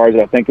both parties.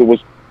 I think it was,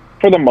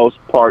 for the most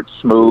part,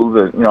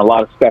 smooth. And, a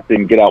lot of stuff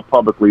didn't get out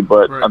publicly,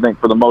 but Right. I think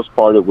for the most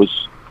part it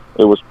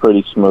was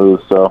pretty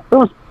smooth. So it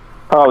was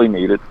probably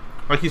needed.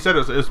 Like you said,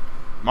 it was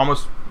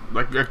almost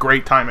like a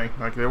great timing.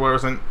 Like there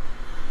wasn't,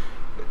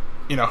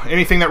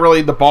 anything that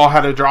really the ball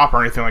had to drop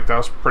or anything like that. It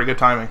was pretty good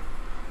timing.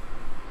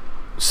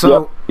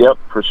 So, Yep,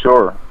 for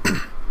sure.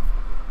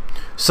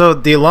 So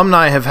the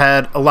alumni have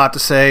had a lot to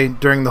say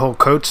during the whole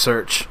coach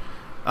search.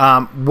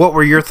 What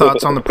were your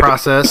thoughts on the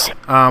process?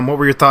 What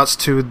were your thoughts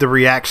to the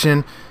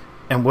reaction?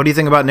 And what do you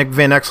think about Nick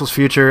Van Exel's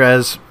future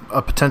as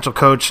a potential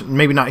coach?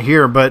 Maybe not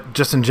here, but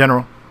just in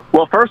general.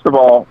 Well, first of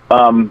all,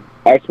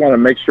 I just want to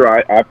make sure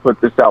I put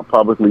this out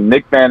publicly.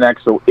 Nick Van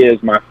Exel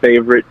is my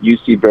favorite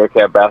UC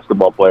Bearcat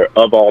basketball player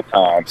of all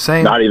time.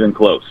 Same. Not even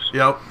close.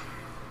 Yep.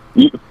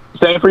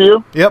 Same for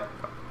you? Yep.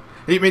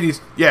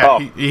 He's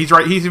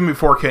right. He's even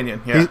before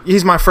Kenyon. Yeah,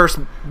 he's my first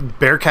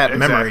Bearcat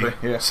memory.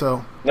 Yeah.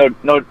 So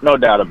no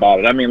doubt about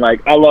it. I mean,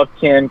 like, I love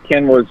Ken.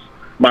 Ken was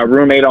my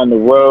roommate on the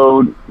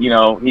road. You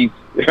know, he's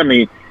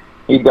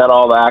got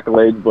all the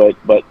accolades,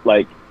 but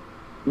like,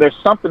 there's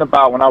something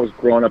about when I was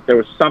growing up. There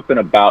was something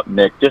about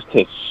Nick, just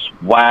his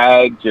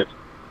swag, just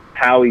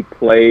how he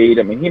played.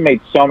 I mean, he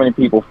made so many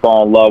people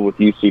fall in love with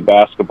UC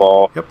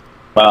basketball. Yep.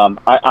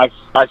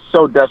 I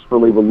so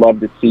desperately would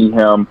love to see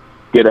him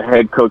get a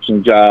head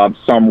coaching job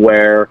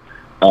somewhere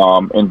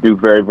and do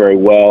very, very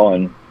well.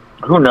 And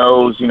who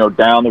knows, you know,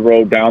 down the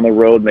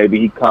road, maybe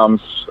he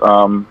comes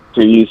to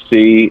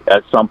UC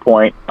at some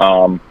point.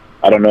 I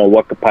don't know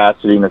what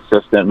capacity, an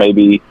assistant,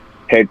 maybe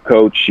head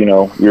coach, you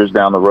know, years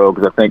down the road,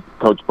 because I think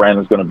Coach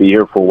Brandon's going to be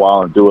here for a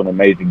while and do an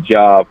amazing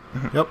job.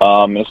 Yep.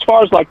 As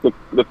far as like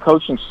the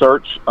coaching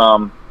search,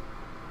 there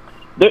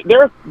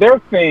are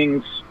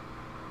things,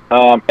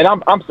 and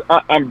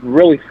I'm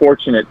really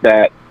fortunate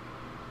that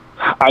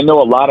I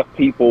know a lot of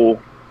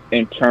people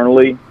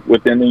internally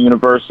within the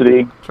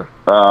university, sure.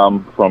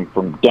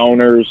 From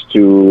donors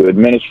to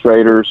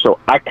administrators, so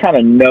I kind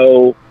of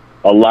know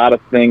a lot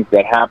of things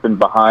that happen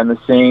behind the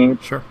scenes.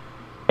 Sure.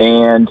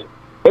 And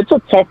it's a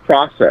tough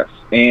process,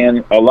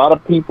 and a lot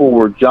of people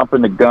were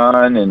jumping the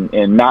gun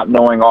and not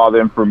knowing all the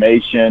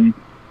information.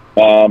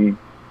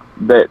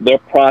 Their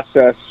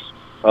process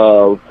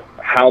of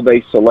how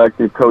they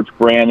selected Coach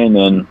Brandon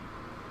and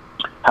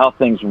how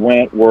things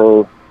went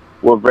were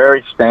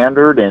very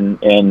standard,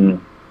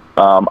 and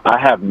I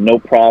have no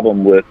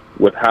problem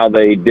with how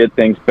they did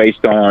things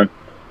based on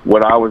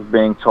what I was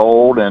being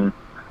told. And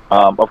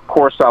of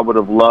course, I would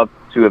have loved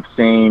to have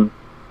seen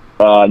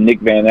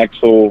Nick Van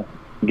Exel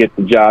get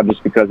the job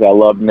just because I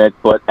love Nick.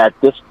 But at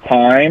this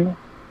time,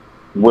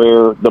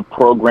 where the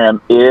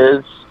program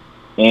is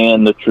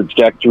and the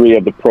trajectory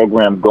of the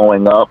program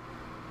going up,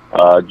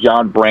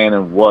 John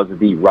Brandon was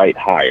the right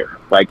hire.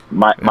 Like,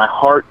 my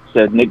heart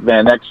said Nick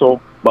Van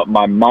Exel, but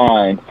my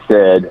mind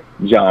said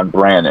John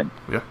Brandon.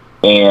 Yeah.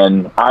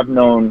 And I've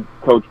known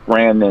Coach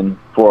Brandon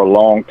for a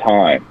long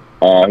time.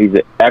 He's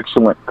an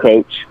excellent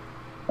coach.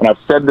 And I've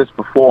said this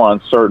before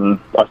I've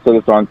said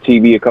this on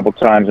TV a couple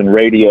times and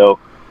radio.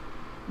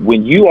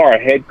 When you are a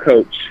head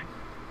coach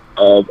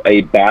of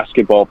a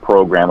basketball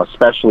program,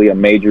 especially a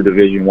major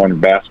Division I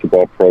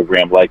basketball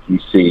program like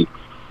UC,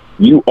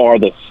 you are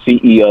the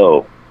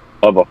CEO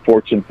of a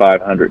Fortune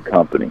 500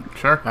 company.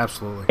 Sure.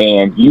 Absolutely.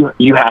 And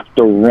you have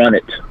to run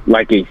it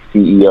like a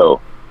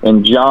CEO.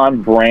 And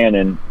John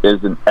Brandon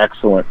is an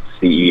excellent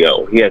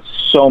CEO. He has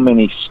so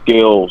many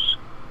skills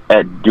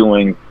at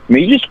doing. I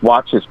mean, you just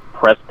watch his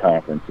press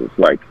conferences,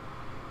 like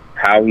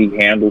how he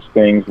handles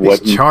things, what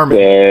He's he charming.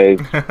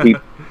 says.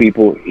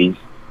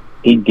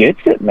 He gets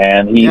it,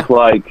 man. He's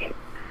like,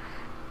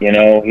 you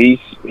know,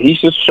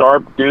 he's a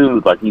sharp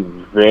dude. Like, he's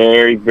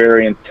very,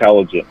 very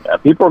intelligent.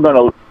 People are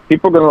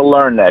gonna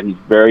learn that he's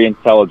very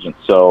intelligent.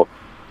 So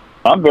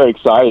I'm very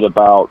excited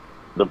about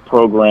the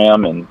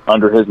program and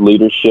under his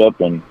leadership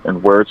and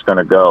where it's going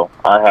to go.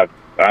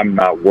 I'm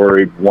not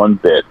worried one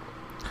bit.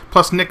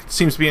 Plus, Nick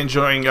seems to be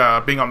enjoying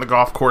being on the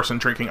golf course and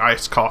drinking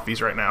iced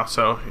coffees right now,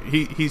 so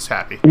he's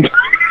happy.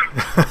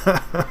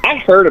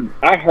 I heard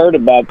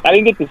about. I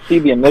didn't get to see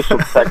the initial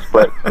text,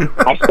 but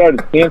I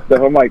started seeing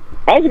stuff. I'm like,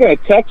 I was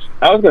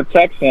gonna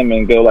text him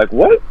and go like,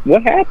 what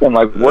happened?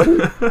 Like, what?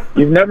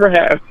 You've never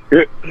had?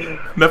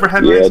 Never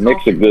had? Yeah, iced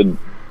Nick's coffee?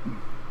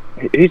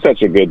 He's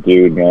such a good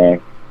dude,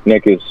 man.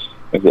 Nick is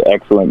an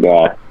excellent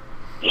guy.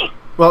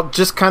 Well,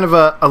 just kind of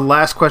a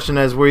last question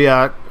as we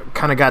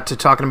kind of got to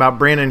talking about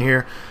Brandon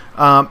here.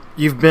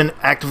 You've been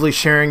actively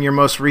sharing your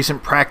most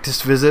recent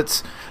practice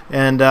visits,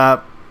 and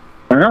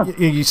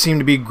you seem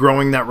to be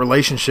growing that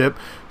relationship.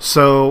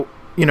 So,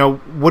 you know,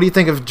 what do you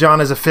think of John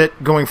as a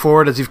fit going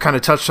forward, as you've kind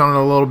of touched on it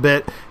a little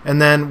bit?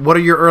 And then what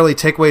are your early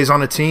takeaways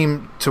on a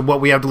team to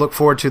what we have to look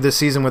forward to this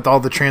season with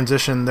all the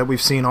transition that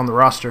we've seen on the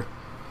roster?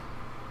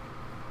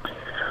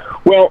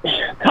 Well,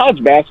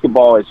 college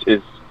basketball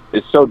is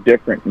so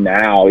different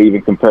now,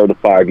 even compared to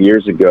 5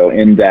 years ago,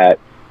 in that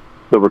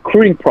the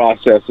recruiting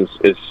process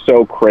is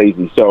so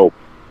crazy. So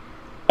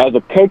as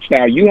a coach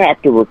now, you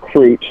have to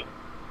recruit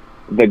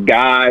the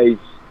guys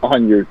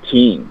on your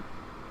team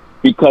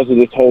because of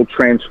this whole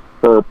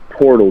transfer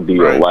portal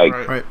deal.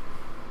 Right.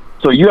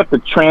 So you have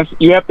to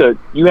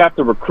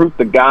recruit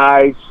the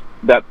guys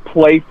that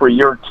play for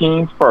your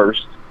team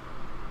first,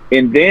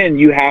 and then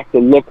you have to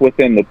look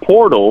within the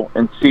portal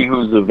and see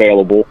who's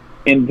available,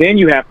 and then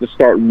you have to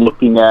start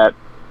looking at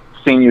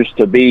seniors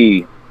to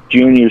be,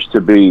 juniors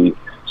to be.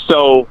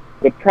 So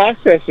the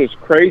process is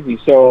crazy.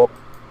 So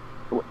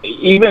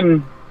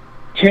even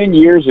 10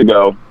 years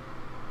ago,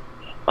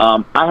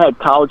 I had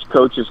college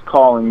coaches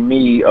calling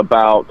me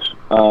about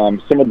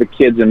some of the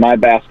kids in my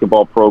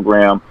basketball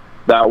program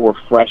that were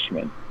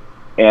freshmen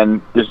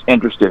and just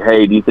interested.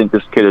 Hey, do you think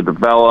this kid will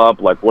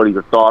develop? Like, what are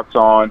your thoughts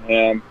on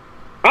him?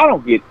 I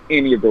don't get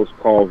any of those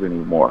calls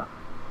anymore.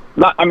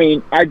 Unless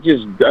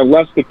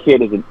the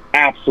kid is an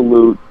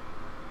absolute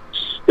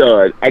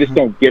stud, I just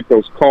don't get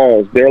those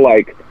calls. They're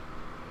like,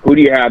 who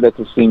do you have that's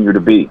a senior to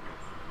be?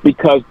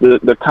 because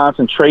the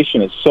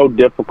concentration is so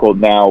difficult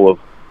now of,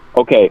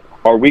 okay,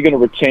 are we going to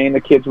retain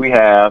the kids we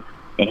have,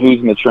 and who's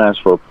in the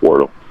transfer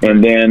portal?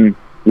 And then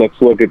let's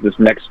look at this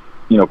next,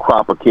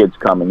 crop of kids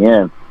coming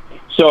in.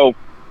 So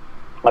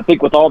I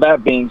think with all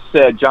that being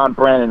said, John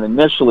Brannen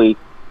initially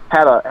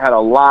had a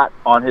lot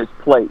on his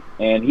plate,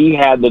 and he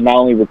had to not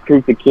only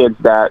recruit the kids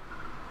that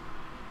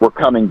were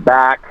coming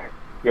back,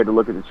 he had to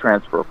look at the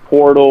transfer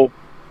portal.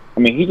 I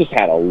mean, he just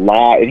had a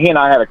lot, and he and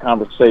I had a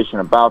conversation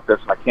about this,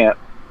 and I can't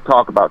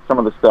talk about some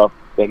of the stuff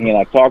that he and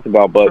I talked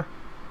about, but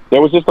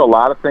there was just a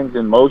lot of things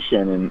in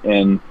motion,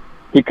 and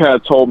he kind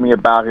of told me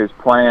about his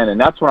plan, and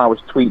that's when I was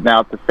tweeting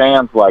out to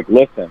fans, like,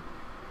 listen,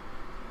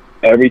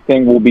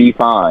 everything will be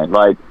fine.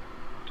 Like,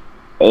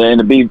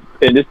 and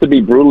just to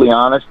be brutally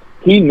honest,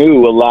 he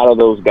knew a lot of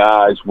those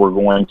guys were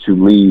going to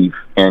leave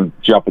and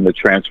jump in the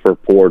transfer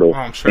portal. Oh,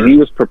 I'm sure. And he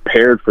was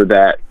prepared for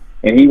that,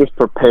 and he was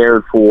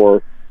prepared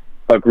for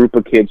a group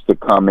of kids to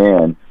come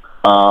in.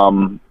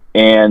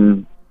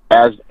 And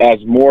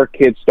as more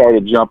kids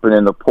started jumping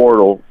in the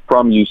portal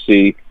from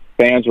UC,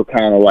 fans were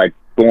kind of like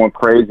going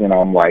crazy, and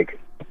I'm like,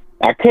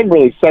 I couldn't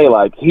really say,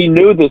 like, he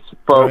knew this,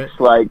 folks.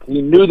 Right. Like,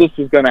 he knew this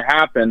was going to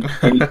happen,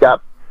 and he's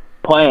got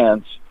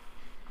plans.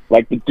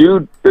 Like, the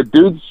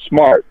dude's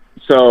smart.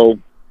 So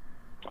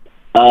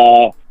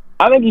I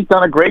think he's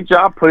done a great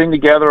job putting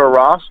together a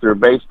roster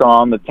based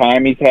on the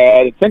time he's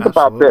had. Think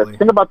about this.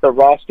 Think about the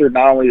roster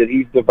not only that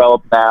he's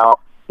developed now,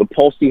 the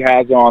pulse he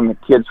has on the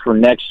kids for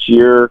next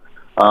year,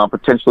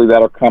 potentially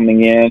that are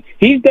coming in.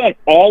 He's done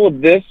all of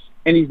this,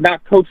 and he's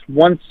not coached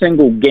one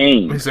single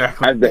game as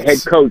the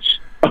head coach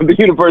of the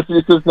University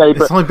of Cincinnati.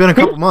 It's only been a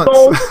couple months.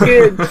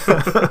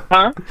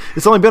 Huh?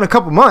 It's only been a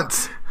couple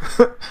months.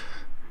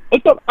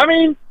 It's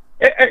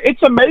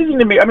amazing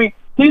to me. I mean,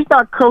 he's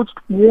not coached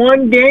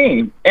one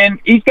game, and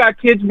he's got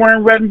kids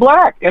wearing red and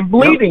black and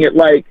bleeding it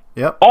like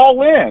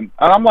all in. And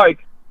I'm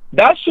like,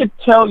 that should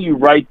tell you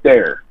right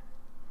there.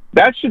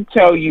 That should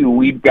tell you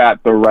we've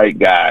got the right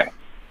guy.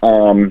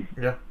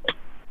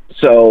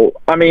 So,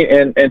 I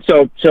mean, and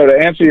so to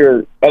answer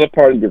your other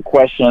part of your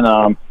question,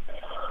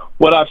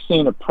 what I've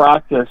seen at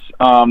practice,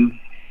 it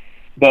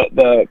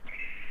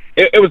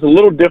was a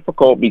little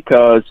difficult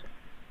because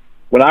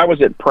when I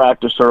was at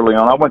practice early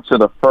on, I went to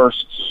the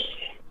first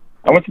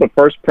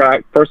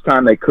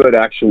time they could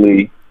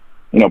actually,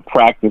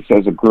 practice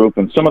as a group,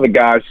 and some of the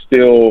guys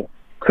still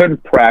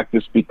couldn't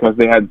practice because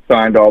they hadn't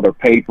signed all their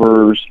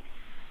papers.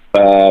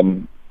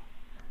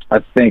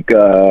 I think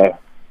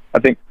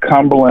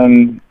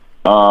Cumberland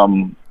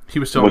he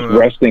was still was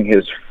resting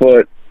his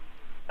foot.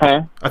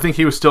 Huh? I think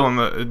he was still in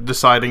the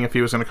deciding if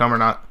he was going to come or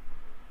not.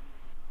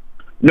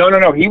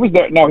 No. He was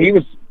there. No, he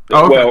was.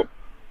 Oh, okay.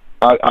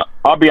 Well,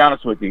 I'll be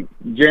honest with you.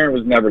 Jaren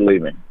was never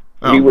leaving.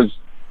 Oh.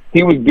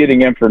 He was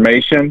getting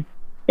information,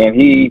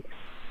 and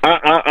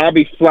I'll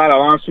be flat out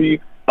honest with you.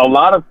 A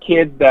lot of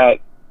kids that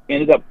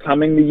ended up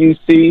coming to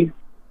UC,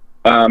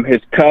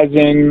 his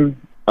cousin,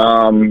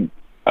 God,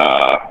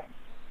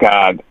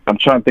 I'm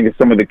trying to think of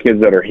some of the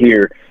kids that are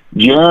here.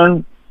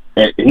 Jaren,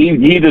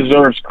 he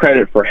deserves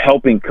credit for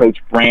helping Coach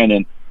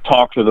Brannen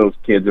talk to those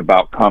kids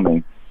about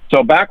coming.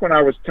 So back when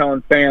I was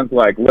telling fans,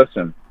 like,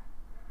 listen,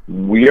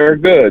 we are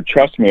good.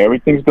 Trust me,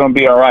 everything's going to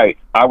be all right.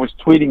 I was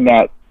tweeting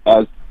that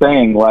as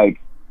saying, like,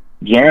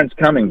 Jaren's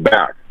coming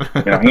back.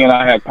 He and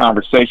I had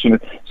conversations.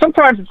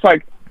 Sometimes it's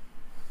like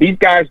these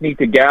guys need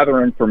to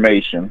gather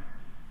information,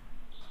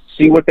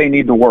 see what they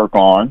need to work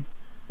on,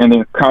 and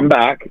then come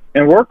back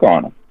and work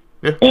on them.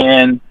 Yeah.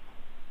 And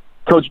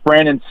Coach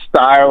Brannen's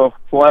style of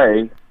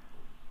play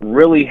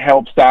really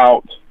helps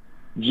out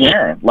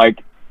Jaren.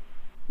 Like,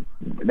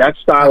 that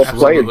style of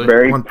play is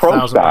very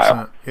pro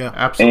style. Yeah,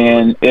 absolutely.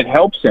 And it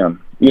helps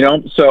him,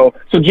 So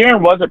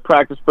Jaren was at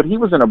practice, but he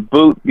was in a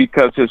boot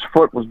because his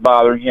foot was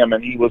bothering him,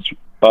 and he was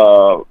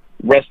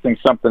resting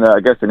something, I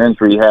guess an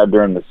injury he had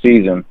during the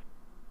season.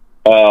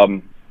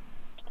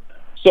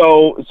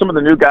 So some of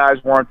the new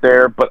guys weren't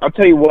there, but I'll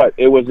tell you what,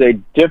 it was a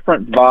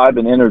different vibe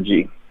and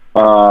energy.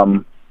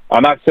 I'm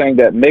not saying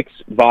that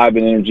mixed vibe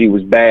and energy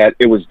was bad.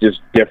 It was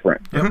just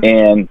different. Mm-hmm.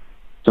 And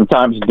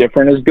sometimes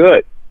different is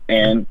good.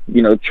 And,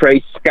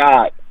 Trey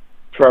Scott,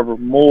 Trevor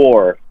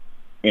Moore,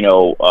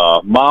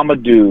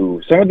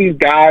 Mamadou, some of these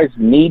guys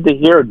need to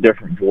hear a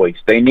different voice.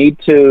 They need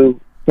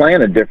to play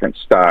in a different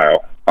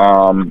style.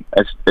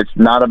 It's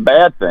not a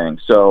bad thing.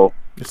 So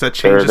it's that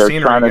change of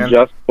scenery trying again.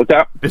 To adjust. What's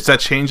that? It's that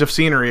change of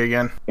scenery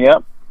again.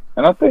 Yep.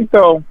 And I think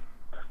they'll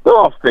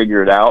all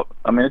figure it out.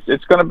 I mean,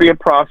 it's going to be a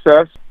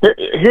process.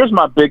 Here's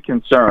my big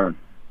concern.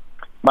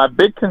 My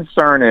big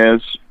concern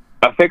is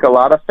I think a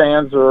lot of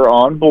fans are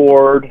on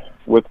board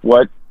with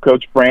what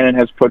Coach Brannen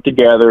has put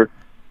together.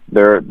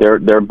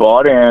 They're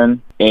bought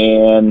in,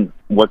 and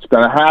what's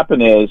going to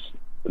happen is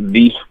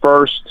these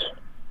first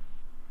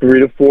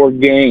 3 to 4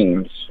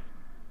 games,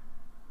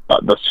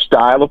 the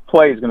style of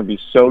play is going to be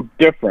so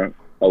different.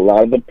 A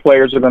lot of the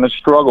players are going to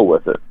struggle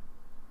with it,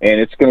 and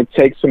it's going to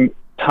take some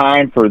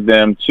time for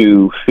them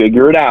to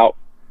figure it out.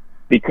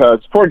 Because,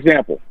 for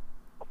example,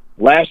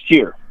 last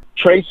year,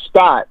 Trey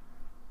Scott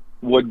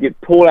would get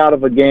pulled out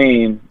of a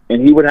game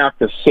and he would have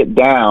to sit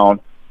down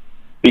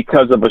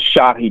because of a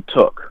shot he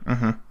took.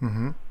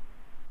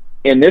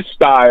 In this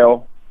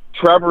style,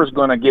 Trevor is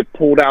going to get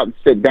pulled out and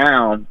sit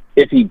down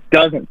if he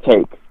doesn't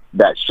take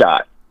that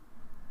shot.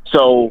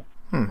 So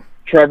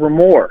Trevor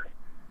Moore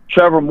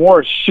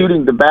is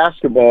shooting the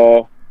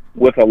basketball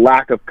with a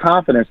lack of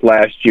confidence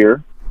last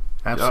year.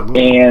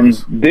 Absolutely. And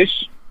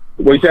this,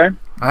 what you say?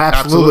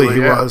 Absolutely,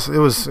 he yeah. was.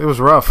 It was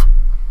rough.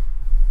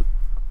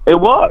 It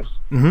was.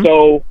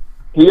 So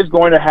he is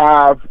going to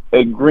have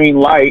a green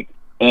light,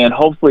 and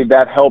hopefully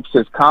that helps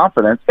his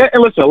confidence. And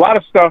listen, a lot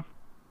of stuff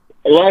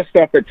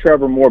that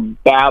Trevor Moore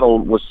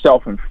battled was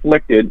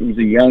self-inflicted. He's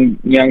a young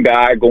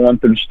guy going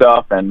through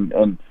stuff, and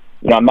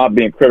you know, I'm not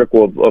being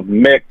critical of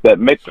Mick, that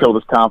Mick killed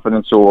his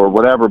confidence or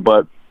whatever,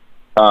 but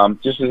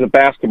just as a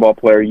basketball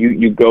player,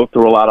 you go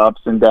through a lot of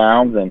ups and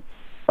downs, and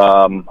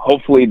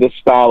hopefully this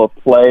style of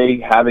play,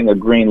 having a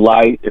green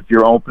light, if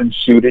you're open,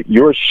 shoot it.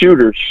 You're a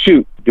shooter,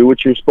 shoot. Do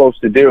what you're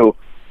supposed to do.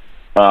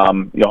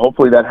 You know,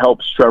 hopefully that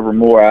helps Trevor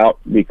Moore out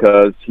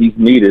because he's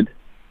needed.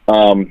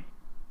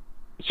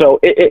 So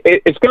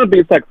it's going to be,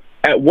 it's like,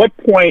 at what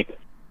point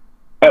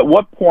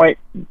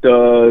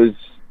does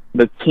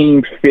the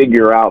team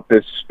figure out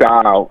this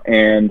style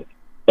and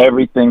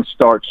everything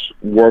starts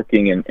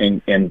working and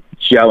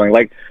gelling?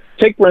 Like,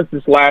 take, for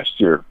instance, last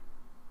year,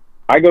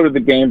 I go to the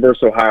game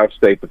versus Ohio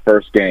State, the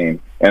first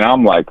game, and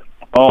I'm like,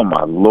 oh,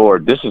 my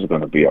Lord, this is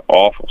going to be an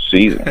awful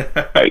season.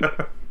 Like,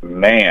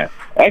 man,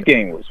 that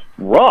game was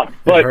rough.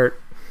 But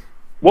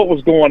what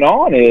was going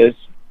on is,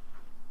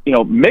 you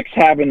know, Mick's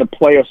having to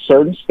play a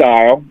certain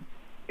style.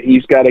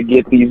 He's got to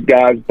get these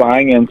guys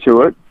buying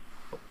into it.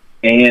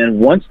 And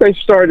once they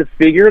start to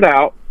figure it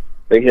out,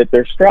 they hit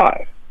their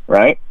stride,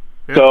 right?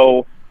 Yeah.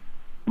 So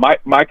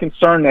my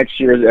concern next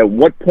year is, at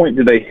what point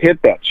do they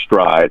hit that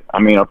stride? I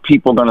mean, are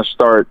people going to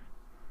start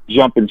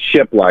jumping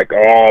ship like,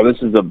 oh,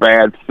 this is a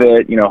bad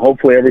fit? You know,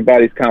 hopefully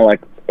everybody's kind of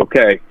like,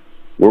 okay,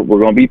 we're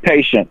going to be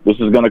patient. This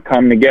is going to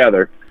come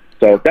together.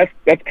 So that's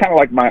kind of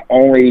like my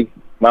only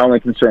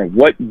concern.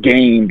 What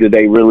game do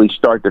they really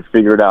start to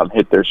figure it out and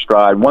hit their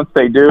stride? Once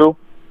they do,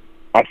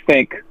 I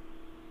think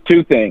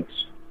two things.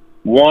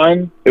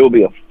 One, it will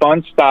be a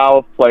fun style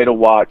of play to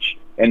watch.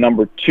 And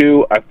number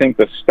two, I think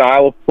the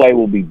style of play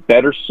will be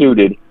better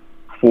suited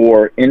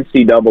for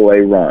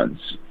NCAA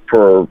runs,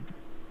 for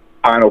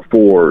Final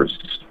Fours,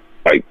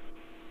 like,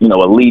 you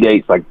know, Elite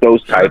Eights, like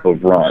those type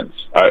of runs.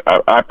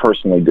 I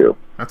personally do.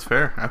 That's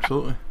fair.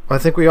 Absolutely. Well,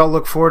 I think we all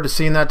look forward to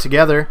seeing that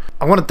together.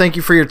 I want to thank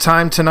you for your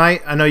time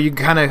tonight. I know you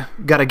kind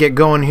of got to get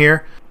going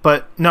here,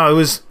 but no, it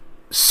was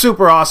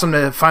super awesome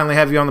to finally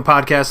have you on the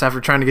podcast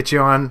after trying to get you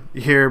on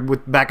here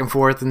with back and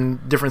forth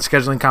and different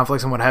scheduling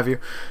conflicts and what have you.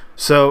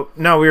 So,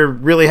 no, we were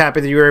really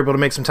happy that you were able to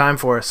make some time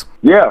for us.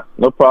 Yeah,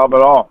 no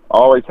problem at all.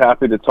 Always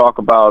happy to talk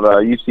about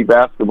UC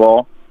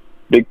basketball.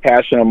 Big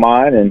passion of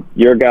mine and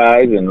your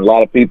guys and a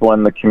lot of people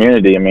in the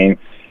community. I mean,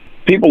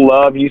 people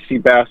love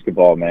UC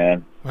basketball,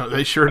 man. Well,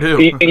 they sure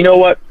do. You know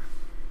what?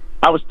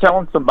 I was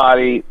telling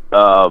somebody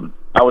I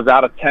was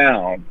out of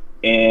town,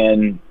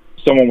 and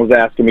someone was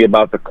asking me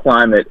about the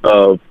climate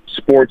of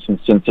sports in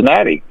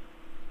Cincinnati.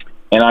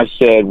 And I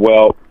said,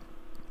 well,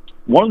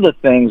 one of the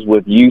things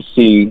with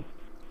UC,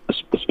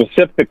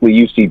 specifically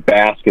UC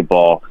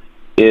basketball,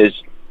 is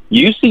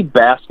UC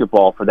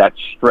basketball for that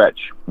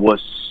stretch was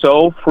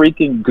so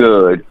freaking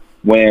good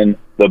when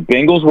the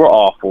Bengals were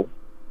awful,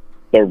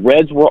 the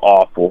Reds were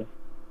awful.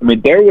 I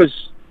mean, there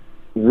was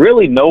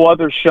really no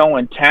other show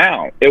in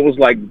town. It was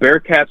like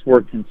Bearcats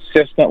were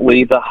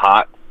consistently the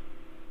hot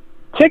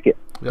ticket.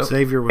 Yep.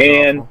 Xavier was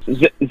awful.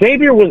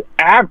 Xavier was,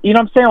 you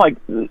know what I'm saying? Like,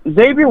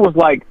 Xavier was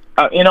like,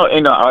 I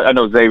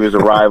know Xavier's a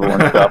rival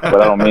and stuff,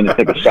 but I don't mean to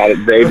take a shot at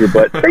Xavier,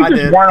 but they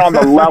just weren't on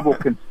the level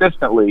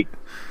consistently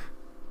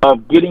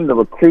of getting the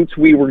recruits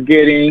we were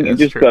getting.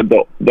 That's and just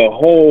the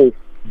whole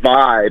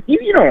vibe.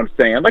 You know what I'm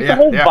saying? Like, the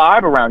whole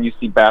vibe around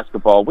UC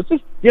basketball was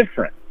just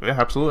different. Yeah,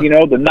 absolutely. You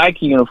know, the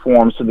Nike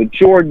uniforms, to the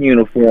Jordan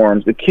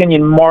uniforms, the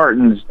Kenyon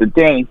Martins, the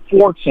Danny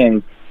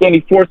Fortunes.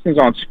 Danny Fortune's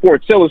on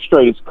Sports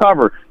Illustrated's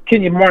cover.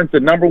 Kenyon Martin's the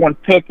 #1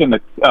 pick in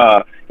the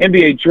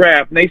NBA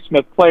draft,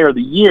 Naismith Player of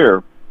the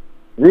Year.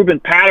 Ruben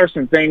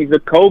Patterson saying he's a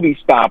Kobe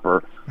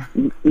stopper.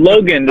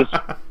 Logan, this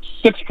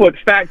 6-foot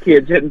fat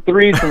kid's hitting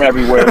threes from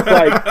everywhere. It's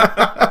like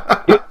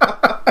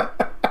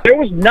there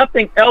was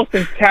nothing else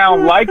in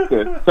town like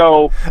this.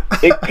 So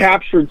it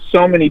captured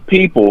so many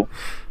people,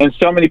 and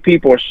so many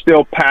people are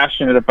still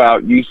passionate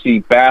about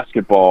UC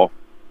basketball.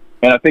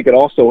 And I think it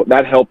also,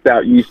 that helped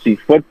out UC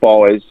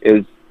football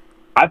is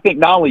I think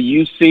not only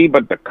UC,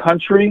 but the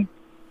country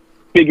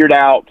figured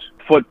out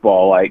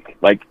football. Like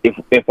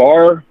if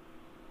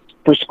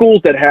for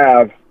schools that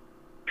have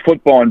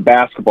football and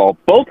basketball,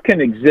 both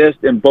can exist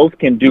and both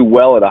can do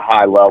well at a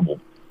high level.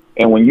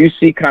 And when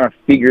UC kind of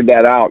figured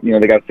that out, you know,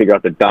 they got to figure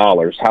out the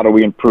dollars. How do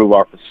we improve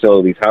our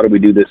facilities? How do we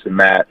do this and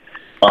that?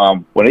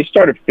 When they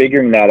started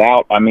figuring that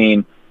out, I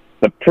mean,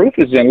 the proof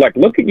is in, like,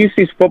 look at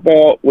UC's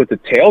football with the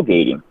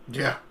tailgating.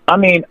 Yeah. I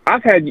mean,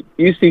 I've had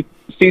UC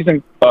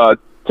season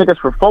tickets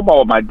for football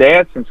with my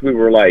dad since we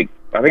were like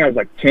I think I was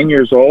like 10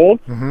 years old.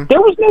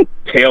 There was no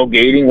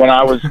tailgating when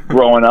I was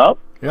growing up.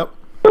 Yep.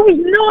 There was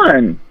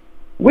none.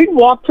 We'd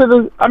walk to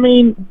the, I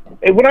mean,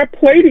 when I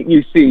played at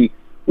UC,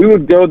 we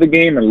would go to the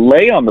game and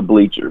lay on the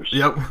bleachers.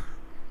 Yep.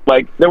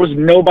 Like, there was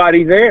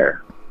nobody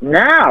there.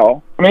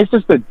 Now, I mean, it's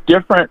just a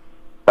different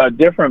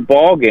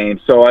ball game.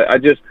 So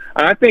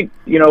I think,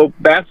 you know,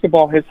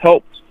 basketball has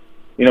helped,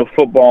 you know,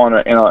 football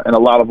in a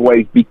lot of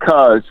ways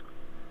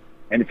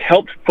and it's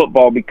helped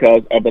football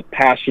because of the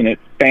passionate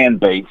fan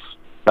base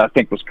that I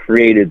think was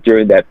created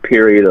during that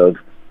period of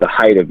the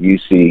height of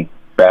UC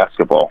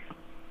basketball.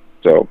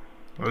 So.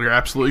 Well, you're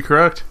absolutely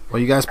correct.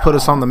 Well, you guys put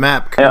us on the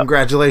map.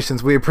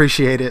 Congratulations. We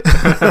appreciate it.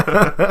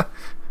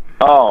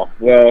 Oh,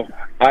 well,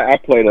 I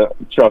played a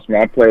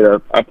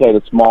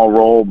small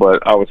role,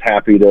 but I was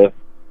happy.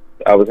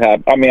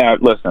 I mean,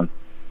 listen,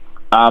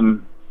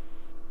 I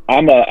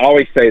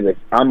always say this.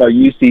 I'm a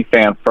UC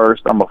fan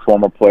first. I'm a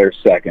former player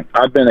second.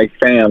 I've been a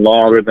fan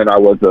longer than I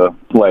was a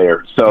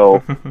player.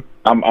 So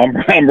I'm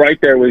right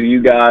there with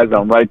you guys.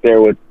 I'm right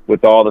there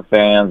with all the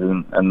fans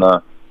and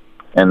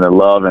the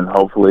love, and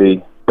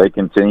hopefully they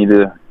continue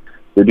to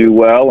do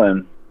well,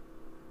 and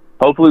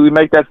hopefully we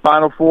make that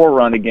Final Four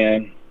run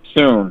again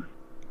soon.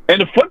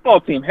 And the football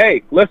team,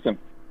 hey, listen,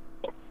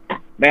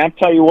 man, I'll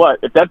tell you what,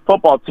 if that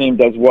football team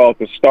does well at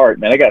the start,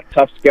 man, they got a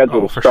tough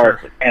schedule to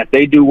start. Sure. And if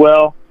they do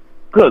well,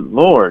 good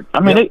Lord. I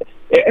mean,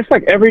 it's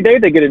like every day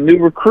they get a new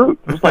recruit.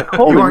 It's like,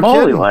 holy moly.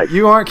 Kidding. Like,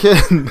 you aren't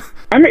kidding.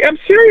 I mean, I'm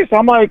serious.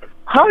 I'm like,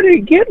 how did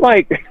he get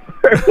like,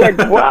 like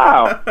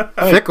wow.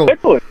 Fickle.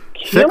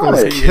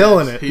 Fickle's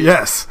killing it.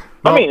 Yes.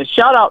 I mean,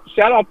 shout out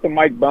to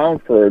Mike Bone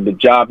for the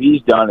job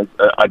he's done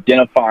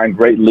identifying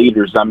great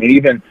leaders. I mean,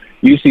 even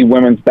UC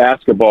women's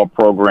basketball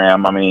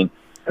program. I mean,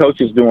 coach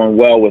is doing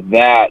well with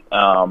that.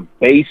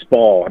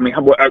 Baseball. I mean,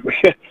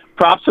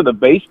 props to the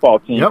baseball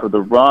team for the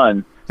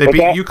run. They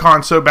beat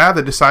UConn so bad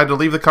they decided to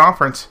leave the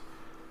conference.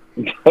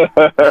 But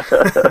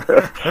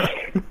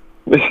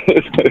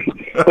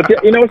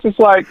you know, it's just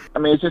like, I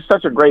mean, it's just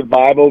such a great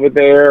vibe over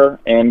there,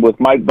 and with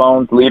Mike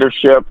Bone's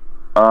leadership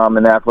in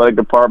the athletic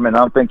department, I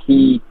don't think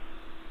he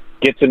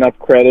gets enough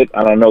credit.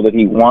 I don't know that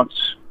he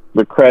wants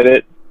the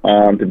credit,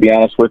 to be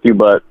honest with you,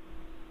 but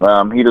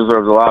he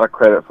deserves a lot of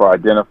credit for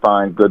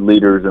identifying good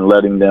leaders and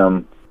letting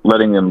them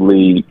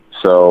lead.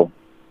 So,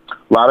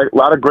 a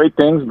lot of great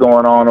things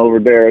going on over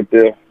there at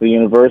the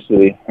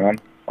university.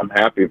 I'm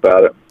happy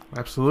about it.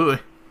 Absolutely.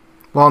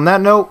 Well, on that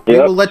note, we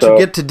will let you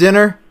get to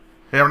dinner.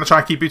 Yeah, I'm going to try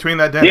and keep you between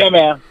that dinner. Yeah,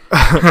 man.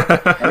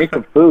 I need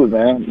some food,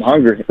 man. I'm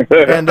hungry.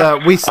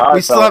 And we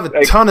still have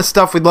a ton of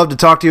stuff we'd love to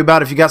talk to you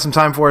about if you got some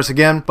time for us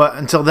again. But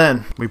until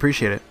then, we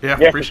appreciate it. Yeah,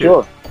 appreciate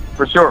it.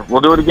 For sure.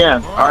 We'll do it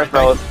again. All right,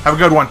 fellas. Have a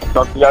good one.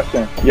 Talk to you guys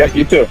soon. Yeah,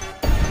 you too.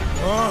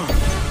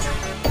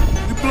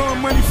 You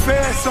blowing money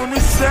fast on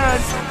this side.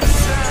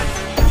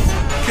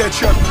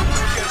 Catch up.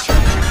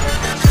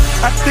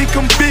 I think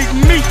I'm Big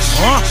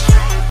Meech.